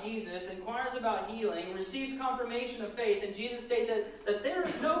about Jesus, inquires about healing, receives confirmation of faith, and Jesus stated that there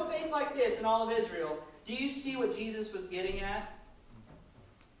is no faith like this in all of Israel. Do you see what Jesus was getting at?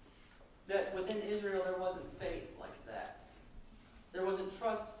 That within Israel there wasn't faith like that. There wasn't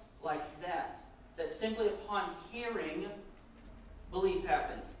trust like that. That simply upon hearing, belief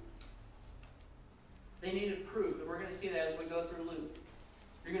happened. They needed proof, and we're going to see that as we go through Luke.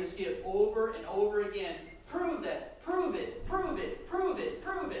 You're going to see it over and over again. Prove that. Prove it. Prove it. Prove it.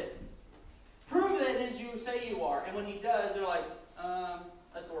 Prove it. Prove that as you say you are. And when he does, they're like,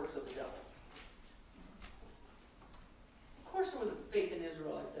 that's the works of the devil. Of course there wasn't faith in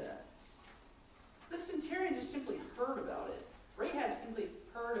Israel like that. The centurion just simply heard about it. Rahab simply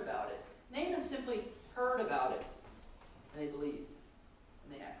heard about it. Naaman simply heard about it. And they believed.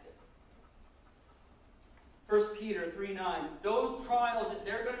 And they acted. 1 Peter 3:9. Those trials,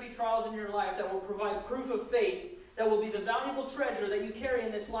 there are going to be trials in your life that will provide proof of faith, that will be the valuable treasure that you carry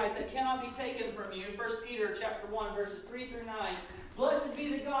in this life that cannot be taken from you. 1 Peter chapter 1, verses 3 through 9. Blessed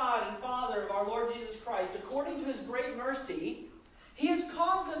be the God and Father of our Lord Jesus Christ. According to his great mercy, he has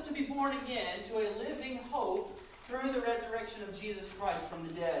caused us to be born again to a living hope through the resurrection of Jesus Christ from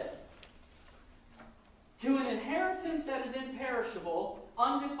the dead, to an inheritance that is imperishable,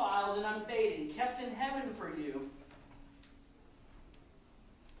 undefiled, and unfading, kept in heaven for you,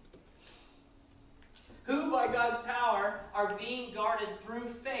 who by God's power are being guarded through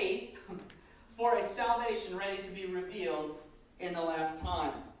faith for a salvation ready to be revealed in the last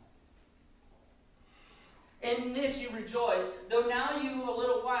time. In this you rejoice, though now you a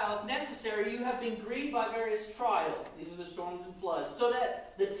little while, if necessary, you have been grieved by various trials. These are the storms and floods. So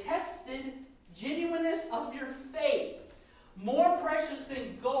that the tested genuineness of your faith, more precious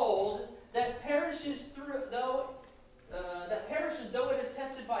than gold, that perishes though it is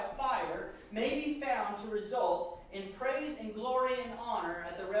tested by fire, may be found to result in praise and glory and honor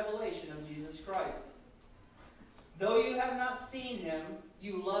at the revelation of Jesus Christ. Though you have not seen him,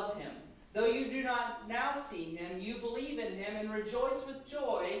 you love him. Though you do not now see him, you believe in him and rejoice with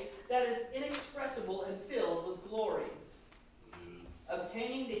joy that is inexpressible and filled with glory,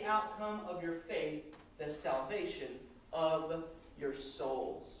 obtaining the outcome of your faith, the salvation of your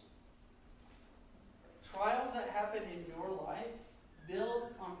souls. Trials that happen in your life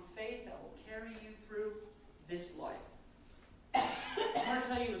build on faith that will carry you through this life. I'm going to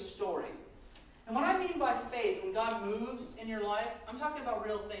tell you a story. And what I mean by faith, when God moves in your life, I'm talking about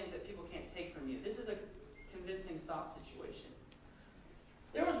real things that people can't take from you. This is a convincing thought situation.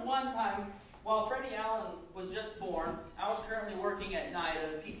 There was one time, while Freddie Allen was just born, I was currently working at night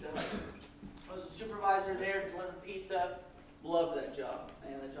at a Pizza Hut. I was a supervisor there, delivered pizza. Loved that job.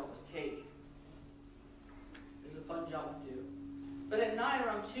 Man, that job was cake. It was a fun job to do. But at night,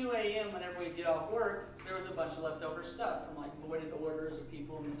 around 2 a.m., whenever we'd get off work, there was a bunch of leftover stuff from like voided orders of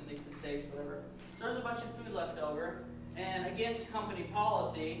people and make mistakes, whatever. So there was a bunch of food left over. And against company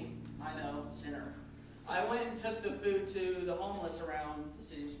policy, I know, sinner, I went and took the food to the homeless around the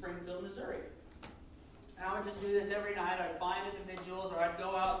city of Springfield, Missouri. And I would just do this every night. I'd find individuals, or I'd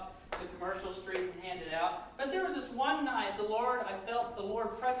go out to Commercial Street and hand it out. But there was this one night, I felt the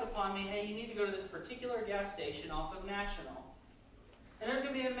Lord press upon me, hey, you need to go to this particular gas station off of National. And there's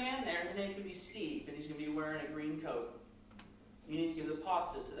going to be a man there, his name's going to be Steve, and he's going to be wearing a green coat. You need to give the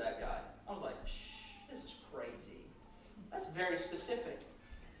pasta to that guy. I was like, this is crazy. That's very specific.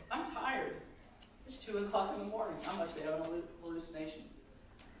 I'm tired. It's 2 o'clock in the morning. I must be having a hallucination.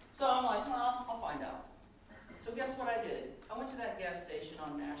 So I'm like, well, I'll find out. So guess what I did? I went to that gas station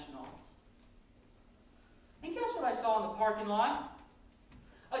on National. And guess what I saw in the parking lot?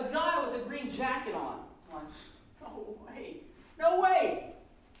 A guy with a green jacket on. I'm like, no way. No way!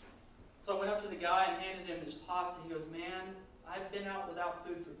 So I went up to the guy and handed him his pasta. He goes, man, I've been out without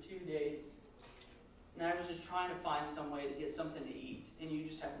food for 2 days. And I was just trying to find some way to get something to eat. And you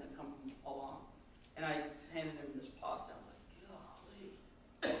just happened to come along. And I handed him this pasta. I was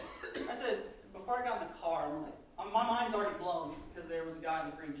like, golly. I said, before I got in the car, I'm like, my mind's already blown because there was a guy in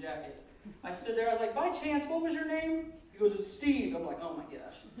a green jacket. I stood there, I was like, by chance, what was your name? He goes, it's Steve. I'm like, oh my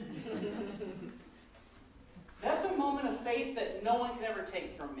gosh. That's a moment of faith that no one can ever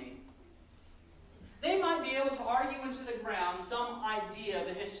take from me. They might be able to argue into the ground some idea of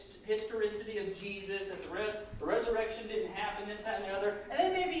the historicity of Jesus, that the resurrection didn't happen, this, that, and the other. And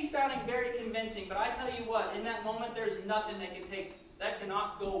they may be sounding very convincing, but I tell you what, in that moment, there's nothing that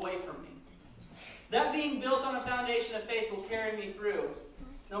cannot go away from me. That being built on a foundation of faith will carry me through,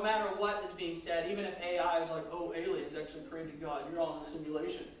 no matter what is being said. Even if AI is like, oh, aliens actually created God. You're all in a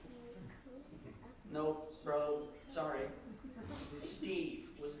simulation. Nope. Bro, sorry. Steve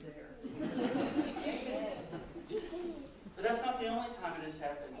was there. But that's not the only time it has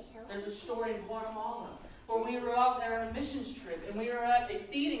happened. There's a story in Guatemala where we were out there on a missions trip and we were at a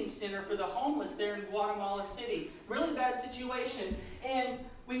feeding center for the homeless there in Guatemala City. Really bad situation. And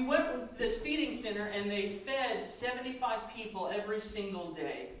we went with this feeding center and they fed 75 people every single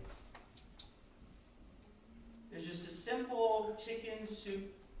day. There's just a simple chicken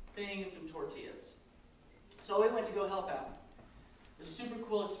soup thing and some tortillas. So we went to go help out. It was a super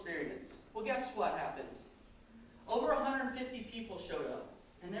cool experience. Well, guess what happened? Over 150 people showed up.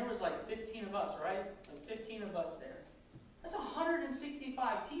 And there was like 15 of us, right? Like 15 of us there. That's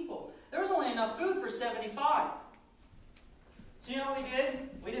 165 people. There was only enough food for 75. So you know what we did?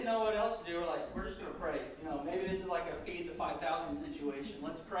 We didn't know what else to do. We're like, we're just going to pray. Maybe this is like a feed the 5,000 situation.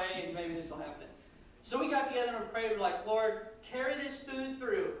 Let's pray and maybe this will happen. So we got together and prayed. We're like, Lord, carry this food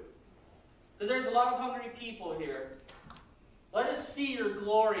through Because there's a lot of hungry people here. Let us see your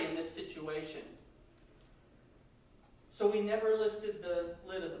glory in this situation. So we never lifted the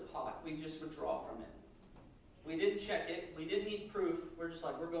lid of the pot. We just withdraw from it. We didn't check it. We didn't need proof. We're just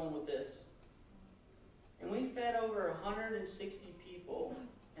like, we're going with this. And we fed over 160 people.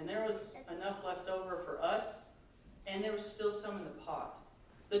 And there was enough left over for us. And there was still some in the pot.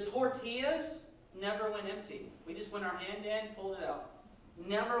 The tortillas never went empty. We just went our hand in, pulled it out.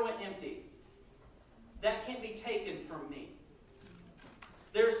 Never went empty. That can't be taken from me.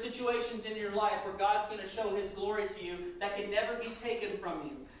 There are situations in your life where God's going to show His glory to you that can never be taken from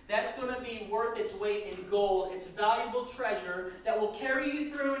you. That's going to be worth its weight in gold. It's valuable treasure that will carry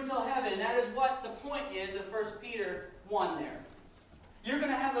you through until heaven. That is what the point is of 1 Peter 1 there. You're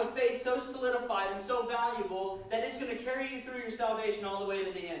going to have a faith so solidified and so valuable that it's going to carry you through your salvation all the way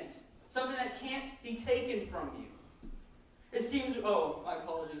to the end. Something that can't be taken from you. It seems, my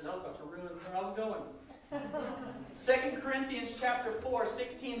apologies, I was about to ruin where I was going. 2 Corinthians chapter 4,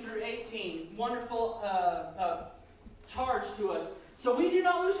 16 through 18. Wonderful charge to us. So we do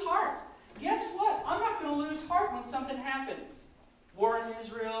not lose heart. Guess what? I'm not going to lose heart when something happens. War in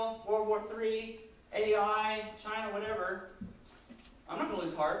Israel, World War III, AI, China, whatever. I'm not going to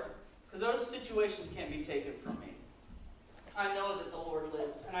lose heart because those situations can't be taken from me. I know that the Lord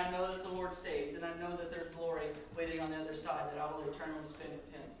lives, and I know that the Lord saves, and I know that there's glory waiting on the other side that I will eternally spend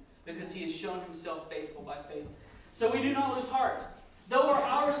with Him because He has shown Himself faithful by faith. So we do not lose heart. Though our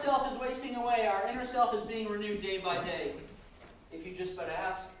outer self is wasting away, our inner self is being renewed day by day. If you just but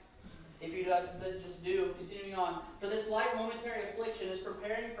ask, if you just do, continuing on. For this light momentary affliction is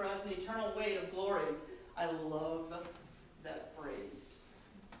preparing for us an eternal weight of glory. I love that phrase.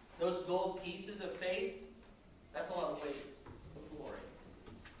 Those gold pieces of faith, that's a lot of weight of glory.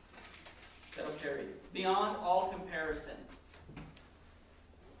 That'll carry beyond all comparison.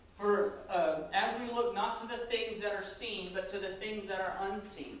 For as we look not to the things that are seen, but to the things that are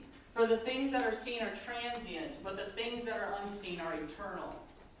unseen. For the things that are seen are transient, but the things that are unseen are eternal.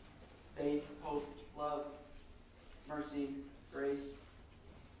 Faith, hope, love, mercy, grace.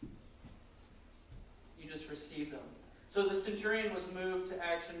 You just receive them. So the centurion was moved to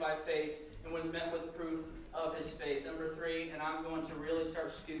action by faith and was met with proof of his faith. Number 3, and I'm going to really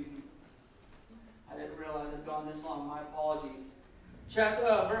start scooting. I didn't realize I'd gone this long. My apologies.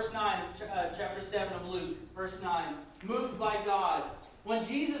 Verse 9, chapter 7 of Luke, verse 9. Moved by God. When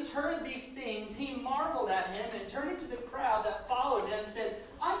Jesus heard these things, He marveled at him and turning to the crowd that followed him said,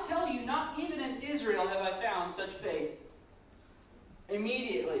 I tell you, not even in Israel have I found such faith.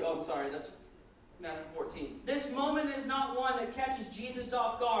 Immediately, that's Matthew 14. This moment is not one that catches Jesus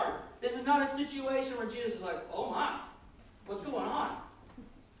off guard. This is not a situation where Jesus is like, oh my, what's going on?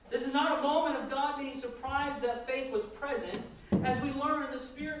 This is not a moment of God being surprised that faith was present. As we learn, the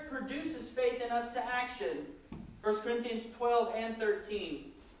Spirit produces faith in us to action. 1 Corinthians 12 and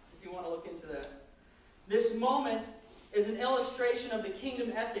 13, if you want to look into that. This moment is an illustration of the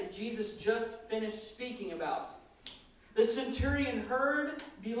kingdom ethic Jesus just finished speaking about. The centurion heard,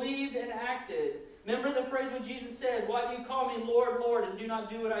 believed, and acted. Remember the phrase when Jesus said, why do you call me Lord, Lord, and do not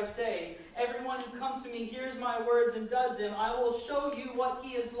do what I say? Everyone who comes to me hears my words and does them. I will show you what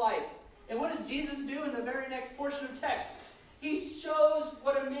He is like. And what does Jesus do in the very next portion of text? He shows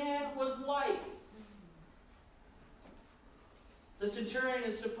what a man was like. The centurion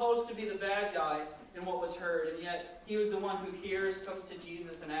is supposed to be the bad guy in what was heard, and yet he was the one who hears, comes to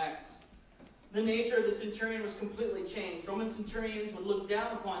Jesus, and acts. The nature of the centurion was completely changed. Roman centurions would look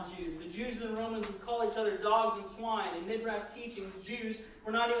down upon Jews. The Jews and the Romans would call each other dogs and swine. In Midrash teachings, Jews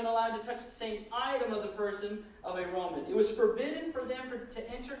were not even allowed to touch the same item of the person of a Roman. It was forbidden for them to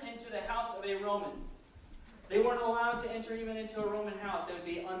enter into the house of a Roman. They weren't allowed to enter even into a Roman house. They would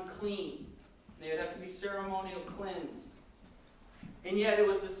be unclean. They would have to be ceremonial cleansed. And yet it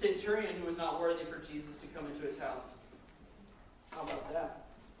was the centurion who was not worthy for Jesus to come into his house. How about that?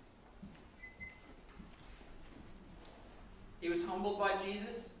 He was humbled by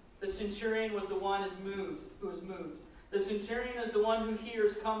Jesus. The centurion was the one who was moved. The centurion is the one who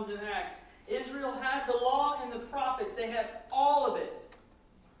hears, comes, and acts. Israel had the law and the prophets. They had all of it.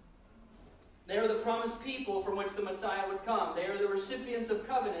 They were the promised people from which the Messiah would come. They are the recipients of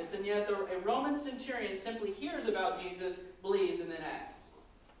covenants, and yet a Roman centurion simply hears about Jesus, believes, and then acts.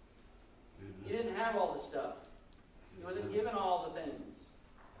 He didn't have all the stuff. He wasn't given all the things.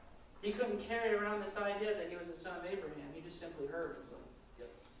 He couldn't carry around this idea that he was the son of Abraham. He just simply heard. He was like, yep,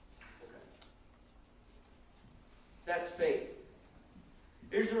 okay. That's faith.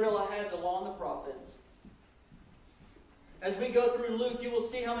 Israel had the law and the prophets. As we go through Luke, you will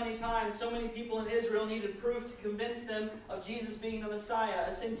see how many times so many people in Israel needed proof to convince them of Jesus being the Messiah.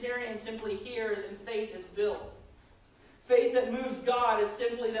 A centurion simply hears and faith is built. Faith that moves God is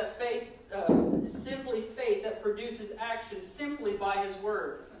simply faith that produces action simply by His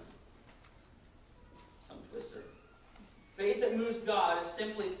Word. Tongue twister. Faith that moves God is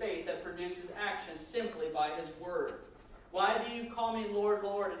simply faith that produces action simply by His Word. Why do you call me Lord,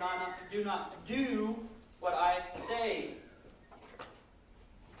 Lord, and I do not do what I say?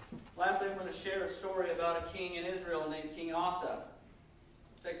 Lastly, I'm going to share a story about a king in Israel named King Asa.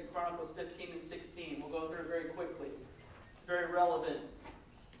 2 Chronicles 15 and 16. We'll go through it very quickly. It's very relevant.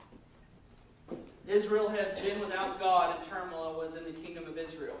 Israel had been without God, and turmoil was in the kingdom of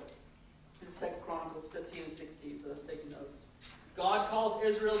Israel. This is 2 Chronicles 15 and 16 for those taking notes. God calls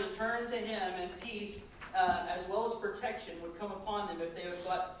Israel to turn to Him, and peace as well as protection would come upon them if they would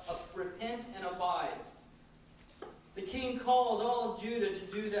but repent and abide. The king calls all of Judah to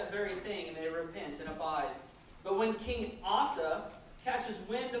do that very thing, and they repent and abide. But when King Asa catches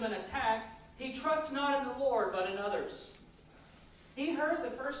wind of an attack, he trusts not in the Lord, but in others. He heard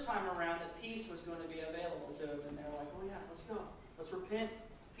the first time around that peace was going to be available to him, and they're like, oh yeah, let's go. Let's repent.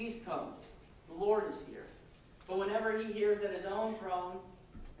 Peace comes. The Lord is here. But whenever he hears that his own throne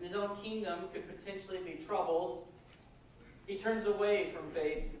and his own kingdom could potentially be troubled, he turns away from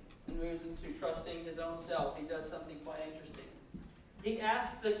faith and moves into trusting his own self. He does something quite interesting. He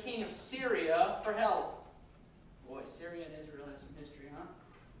asks the king of Syria for help. Boy, Syria and Israel have some history, huh?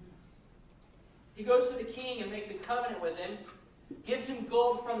 He goes to the king and makes a covenant with him, gives him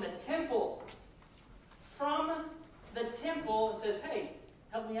gold from the temple. From the temple, and says, hey,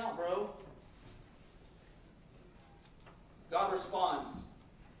 help me out, bro. God responds.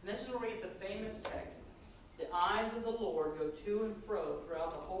 And this is where we get the famous text. The eyes of the Lord go to and fro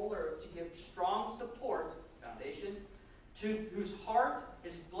throughout the whole earth to give strong support, foundation, to whose heart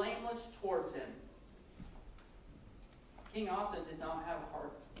is blameless towards Him. King Asa did not have a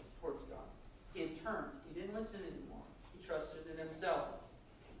heart towards God. He had turned. He didn't listen anymore. He trusted in himself.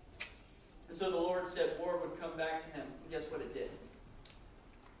 And so the Lord said war would come back to him. And guess what it did?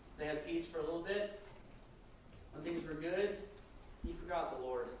 They had peace for a little bit. When things were good, he forgot the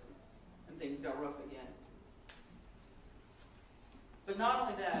Lord. And things got rough again. But not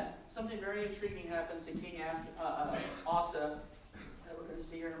only that, something very intriguing happens to King Asa that we're going to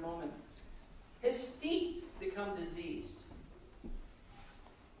see here in a moment. His feet become diseased.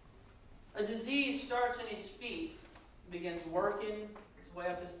 A disease starts in his feet, begins working its way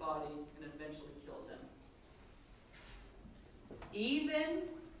up his body, and eventually kills him. Even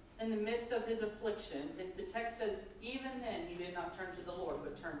in the midst of his affliction, the text says, even then he did not turn to the Lord,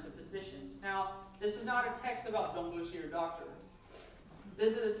 but turned to physicians. Now, this is not a text about don't go see your doctor.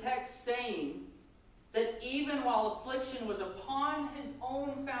 This is a text saying that even while affliction was upon his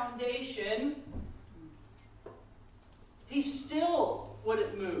own foundation, he still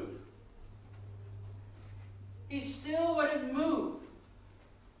wouldn't move. He still wouldn't move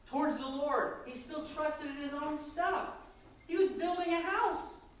towards the Lord. He still trusted in his own stuff. He was building a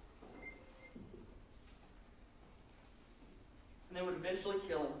house. And they would eventually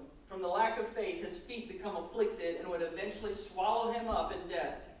kill him. From the lack of faith, his feet become afflicted and would eventually swallow him up in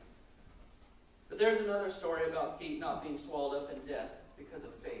death. But there's another story about feet not being swallowed up in death because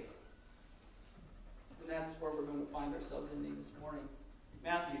of faith. And that's where we're going to find ourselves ending this morning.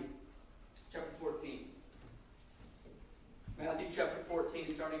 Matthew chapter 14. Matthew chapter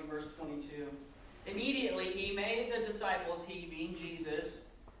 14, starting verse 22. Immediately he made the disciples, he being Jesus,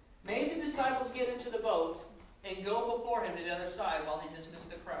 made the disciples get into the boat and go before him to the other side while he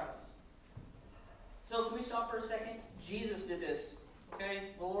dismissed the crowds. So can we stop for a second? Jesus did this. Okay?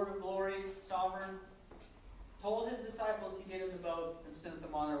 Lord of glory, sovereign, told his disciples to get in the boat and sent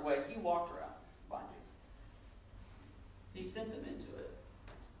them on their way. He walked around, mind you. He sent them into it.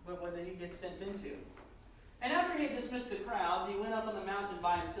 But what did he get sent into? And after he had dismissed the crowds, he went up on the mountain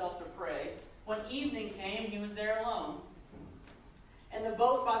by himself to pray. When evening came, he was there alone. And the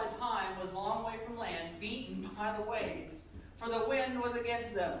boat by the time was a long way from land, beaten by the waves, for the wind was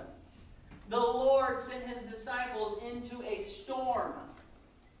against them. The Lord sent his disciples into a storm,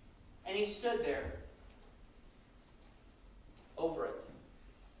 and he stood there over it.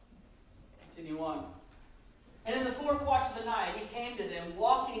 Continue on. And in the fourth watch of the night, he came to them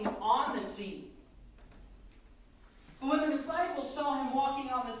walking on the sea. But when the disciples saw him walking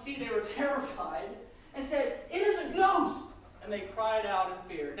on the sea, they were terrified and said, "It is a ghost!" And they cried out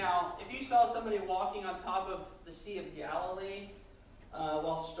in fear. Now, if you saw somebody walking on top of the Sea of Galilee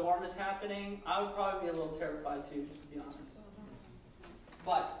while storm is happening, I would probably be a little terrified too, just to be honest.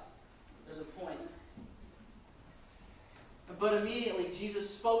 But there's a point. But immediately Jesus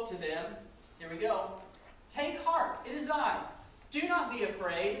spoke to them. Here we go. Take heart, it is I. Do not be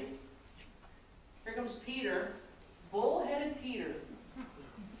afraid. Here comes Peter, bull-headed Peter,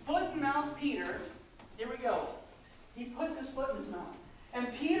 foot-and-mouth Peter. Here we go. He puts his foot in his mouth. And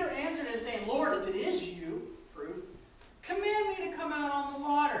Peter answered him, saying, Lord, if it is you, proof, command me to come out on the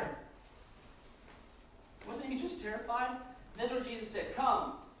water. Wasn't he just terrified? And that's what Jesus said,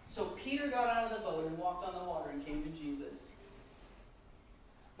 come. So Peter got out of the boat and walked on the water and came to Jesus.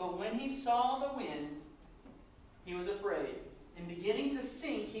 But when he saw the wind, he was afraid. And beginning to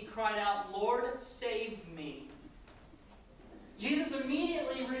sink, he cried out, Lord, save me. Jesus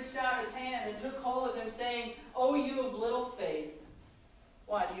immediately reached out his hand and took hold of him, saying, O you of little faith,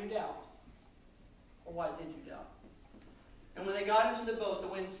 why do you doubt? Or why did you doubt? And when they got into the boat, the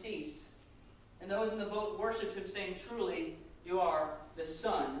wind ceased. And those in the boat worshipped him, saying, Truly, you are the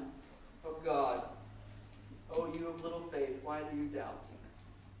Son of God. O you of little faith, why do you doubt?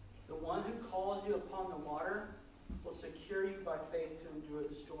 The one who calls you upon the water will secure you by faith to endure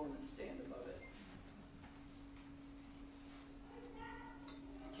the storm and stand above it.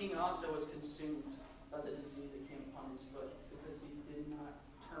 King Asa was consumed by the disease that came upon his foot because he did not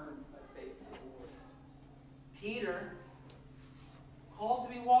turn by faith to the Lord. Peter, called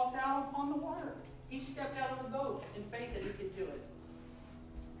to be walked out upon the water. He stepped out of the boat in faith that he could do it.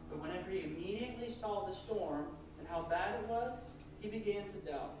 But whenever he immediately saw the storm and how bad it was, he began to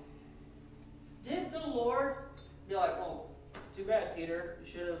doubt. Did the Lord be like, oh, too bad, Peter.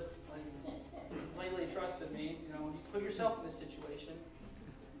 You should have completely trusted me. You know, you put yourself in this situation.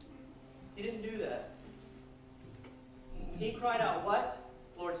 He didn't do that. He cried out, what?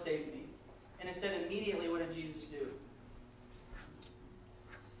 Lord, save me. And it said immediately, what did Jesus do?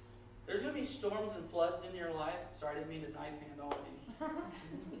 There's going to be storms and floods in your life. Sorry, I didn't mean to knife hand all of you.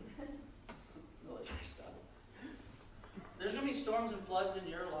 Military stuff. There's going to be storms and floods in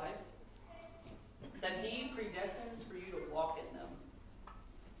your life that He predestines for you to walk in them.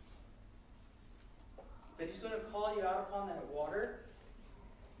 But He's going to call you out upon that water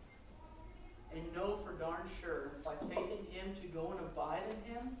and know for darn sure, by faith in Him, to go and abide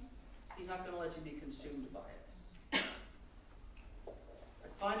in Him, He's not going to let you be consumed by it. I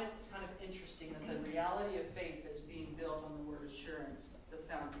find it kind of interesting that the reality of faith is being built on the word assurance, the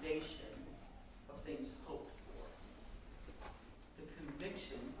foundation of things hoped for. The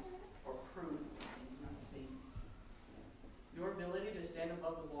conviction or proof of things not seen. Your ability to stand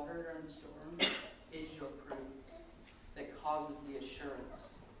above the water during the storm is your proof that causes the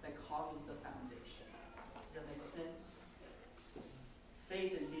assurance, that causes the foundation. Does that make sense?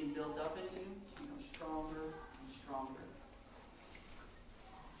 Faith is being built up in you to become stronger and stronger.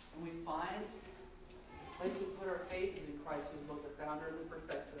 And we find the place we put our faith is in Christ, who is both the founder and the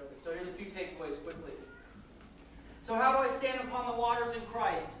perfecter of it. So here's a few takeaways quickly. So how do I stand upon the waters in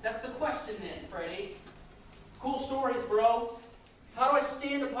Christ? That's the question then, Freddie. Cool stories, bro. How do I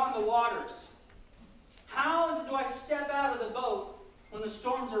stand upon the waters? How do I step out of the boat when the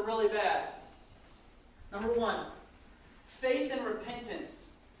storms are really bad? Number one, faith and repentance.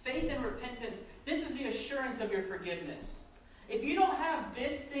 Faith and repentance. This is the assurance of your forgiveness. If you don't have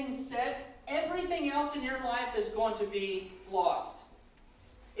this thing set, everything else in your life is going to be lost.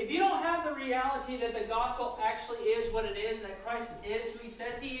 If you don't have the reality that the gospel actually is what it is, and that Christ is who He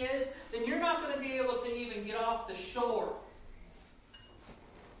says He is, then you're not going to be able to even get off the shore.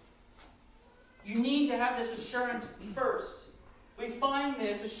 You need to have this assurance first. We find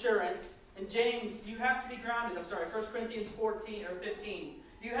this assurance in James. You have to be grounded. 1 Corinthians 14 or 15.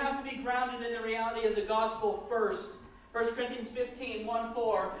 You have to be grounded in the reality of the gospel first. 1 Corinthians 15,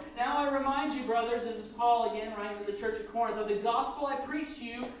 1-4. Now I remind you, brothers, this is Paul again, writing to the church of Corinth, of the gospel I preached to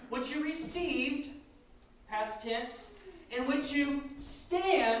you, which you received, past tense, in which you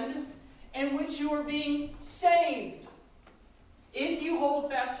stand, in which you are being saved. If you hold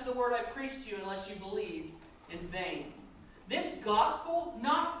fast to the word I preached to you, unless you believed in vain. This gospel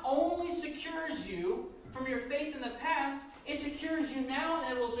not only secures you from your faith in the past, it secures you now,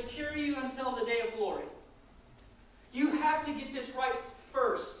 and it will secure you until the day of glory. You have to get this right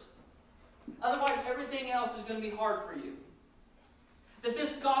first. Otherwise, everything else is going to be hard for you. That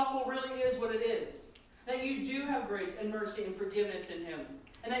this gospel really is what it is. That you do have grace and mercy and forgiveness in Him.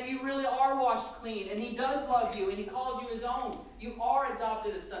 And that you really are washed clean. And He does love you. And He calls you His own. You are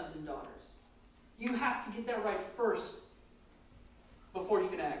adopted as sons and daughters. You have to get that right first before you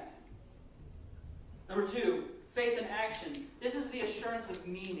can act. Number two, faith and action. This is the assurance of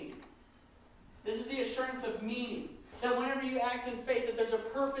meaning. This is the assurance of meaning. That whenever you act in faith, that there's a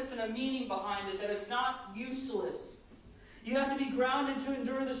purpose and a meaning behind it, that it's not useless. You have to be grounded to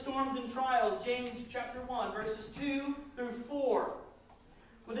endure the storms and trials. James chapter 1, verses 2 through through 4.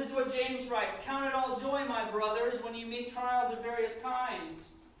 Well, this is what James writes. Count it all joy, my brothers, when you meet trials of various kinds.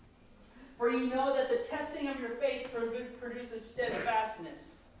 For you know that the testing of your faith produces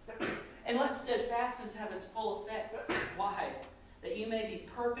steadfastness. And let steadfastness have its full effect. Why? That you may be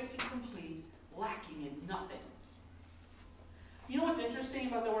perfect and complete, lacking in nothing. You know what's interesting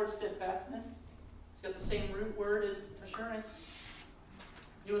about the word steadfastness? It's got the same root word as assurance.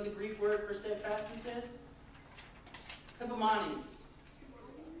 You know what the Greek word for steadfastness is? Hypomanes.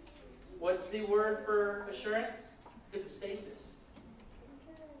 What's the word for assurance? Hypostasis.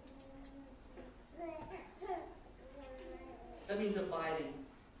 That means abiding.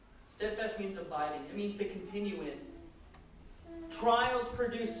 Steadfast means abiding. It means to continue in. Trials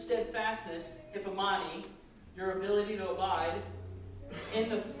produce steadfastness, hypomone, your ability to abide,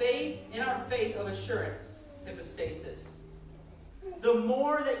 in our faith of assurance, hypostasis. The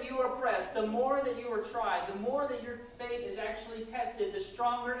more that you are pressed, the more that you are tried, the more that your faith is actually tested, the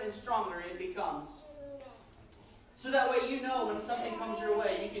stronger and stronger it becomes. So that way you know when something comes your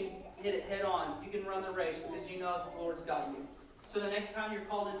way, you can hit it head on. You can run the race because you know the Lord's got you. So the next time you're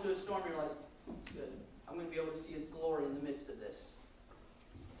called into a storm, you're like, it's good. I'm going to be able to see His glory in the midst of this.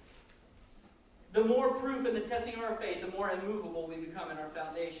 The more proof in the testing of our faith, the more immovable we become in our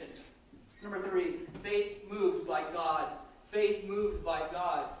foundation. Number 3, faith moved by God. Faith moved by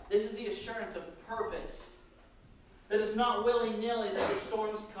God. This is the assurance of purpose. That it's not willy-nilly that the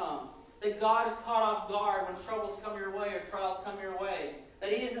storms come. That God is caught off guard when troubles come your way or trials come your way.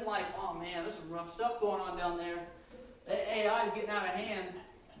 That He isn't like, oh man, there's some rough stuff going on down there. The AI is getting out of hand.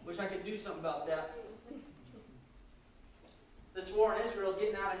 Wish I could do something about that. This war in Israel is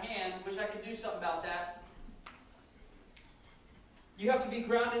getting out of hand. Wish I could do something about that. You have to be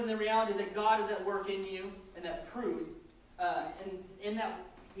grounded in the reality that God is at work in you, and that proof, and in that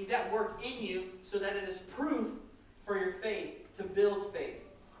He's at work in you, so that it is proof for your faith, to build faith.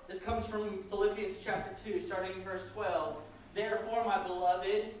 This comes from Philippians chapter 2, starting in verse 12. Therefore, my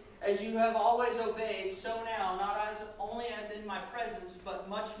beloved, as you have always obeyed, so now, not only as in my presence, but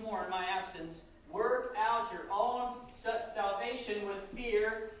much more in my absence, work out your own salvation with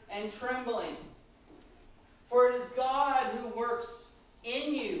fear and trembling. For it is God who works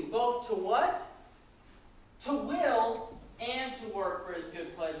in you, both to what? To will and to work for His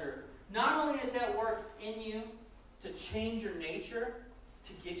good pleasure. Not only is He at work in you to change your nature,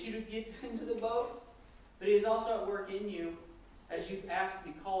 to get you to get into the boat, but He is also at work in you as you ask to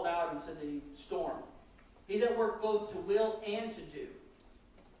be called out into the storm. He's at work both to will and to do.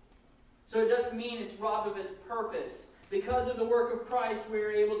 So it doesn't mean it's robbed of its purpose. Because of the work of Christ, we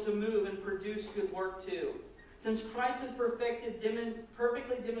are able to move and produce good work too. Since Christ has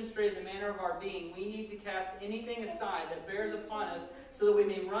perfectly demonstrated the manner of our being, we need to cast anything aside that bears upon us so that we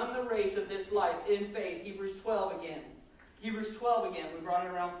may run the race of this life in faith. Hebrews 12 again. Hebrews 12 again. We brought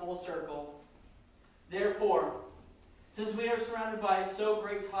it around full circle. Therefore, since we are surrounded by so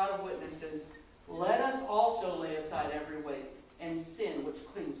great a cloud of witnesses, let us also lay aside every weight and sin which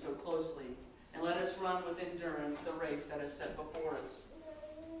clings so closely, and let us run with endurance the race that is set before us.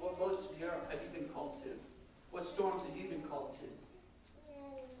 What boats have you been called to? What storms have you been called to?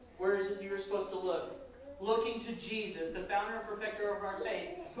 Where is it you're supposed to look? Looking to Jesus, the founder and perfecter of our faith,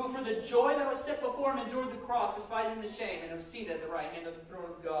 who for the joy that was set before Him endured the cross, despising the shame, and was seated at the right hand of the throne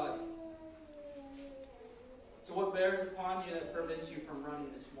of God. So what bears upon you that prevents you from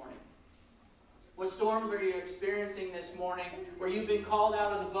running this morning? What storms are you experiencing this morning where you've been called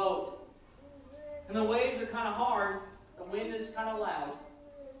out of the boat? And the waves are kind of hard. The wind is kind of loud.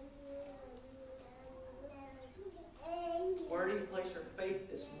 Where do you place your faith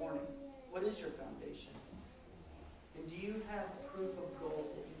this morning? What is your foundation? And do you have proof of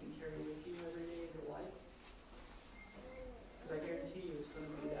gold that you can carry with you every day of your life? Because I guarantee you it's going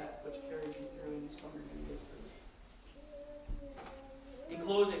to be that which carries you through and the storm you're going to get through. In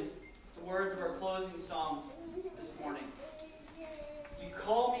closing, the words of our closing song this morning. You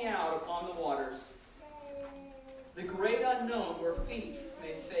call me out upon the waters, the great unknown where feet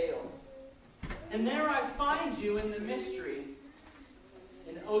may fail. And there I find you in the mystery.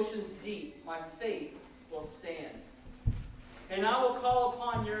 In oceans deep, my faith will stand. And I will call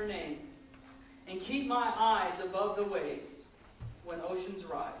upon your name and keep my eyes above the waves when oceans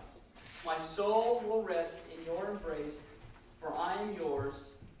rise. My soul will rest in your embrace, for I am yours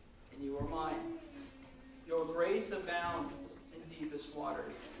and you are mine. Your grace abounds in deepest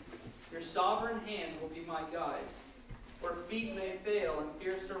waters. Your sovereign hand will be my guide. Where feet may fail and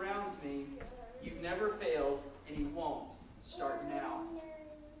fear surrounds me, you've never failed and you won't. Start now.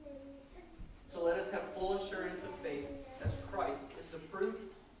 So let us have full assurance of faith as Christ is the proof,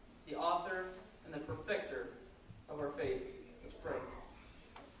 the author, and the perfecter of our faith.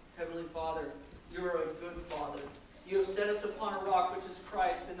 upon a rock, which is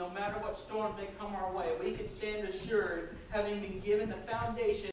Christ, and no matter what storms may come our way, we can stand assured, having been given the foundation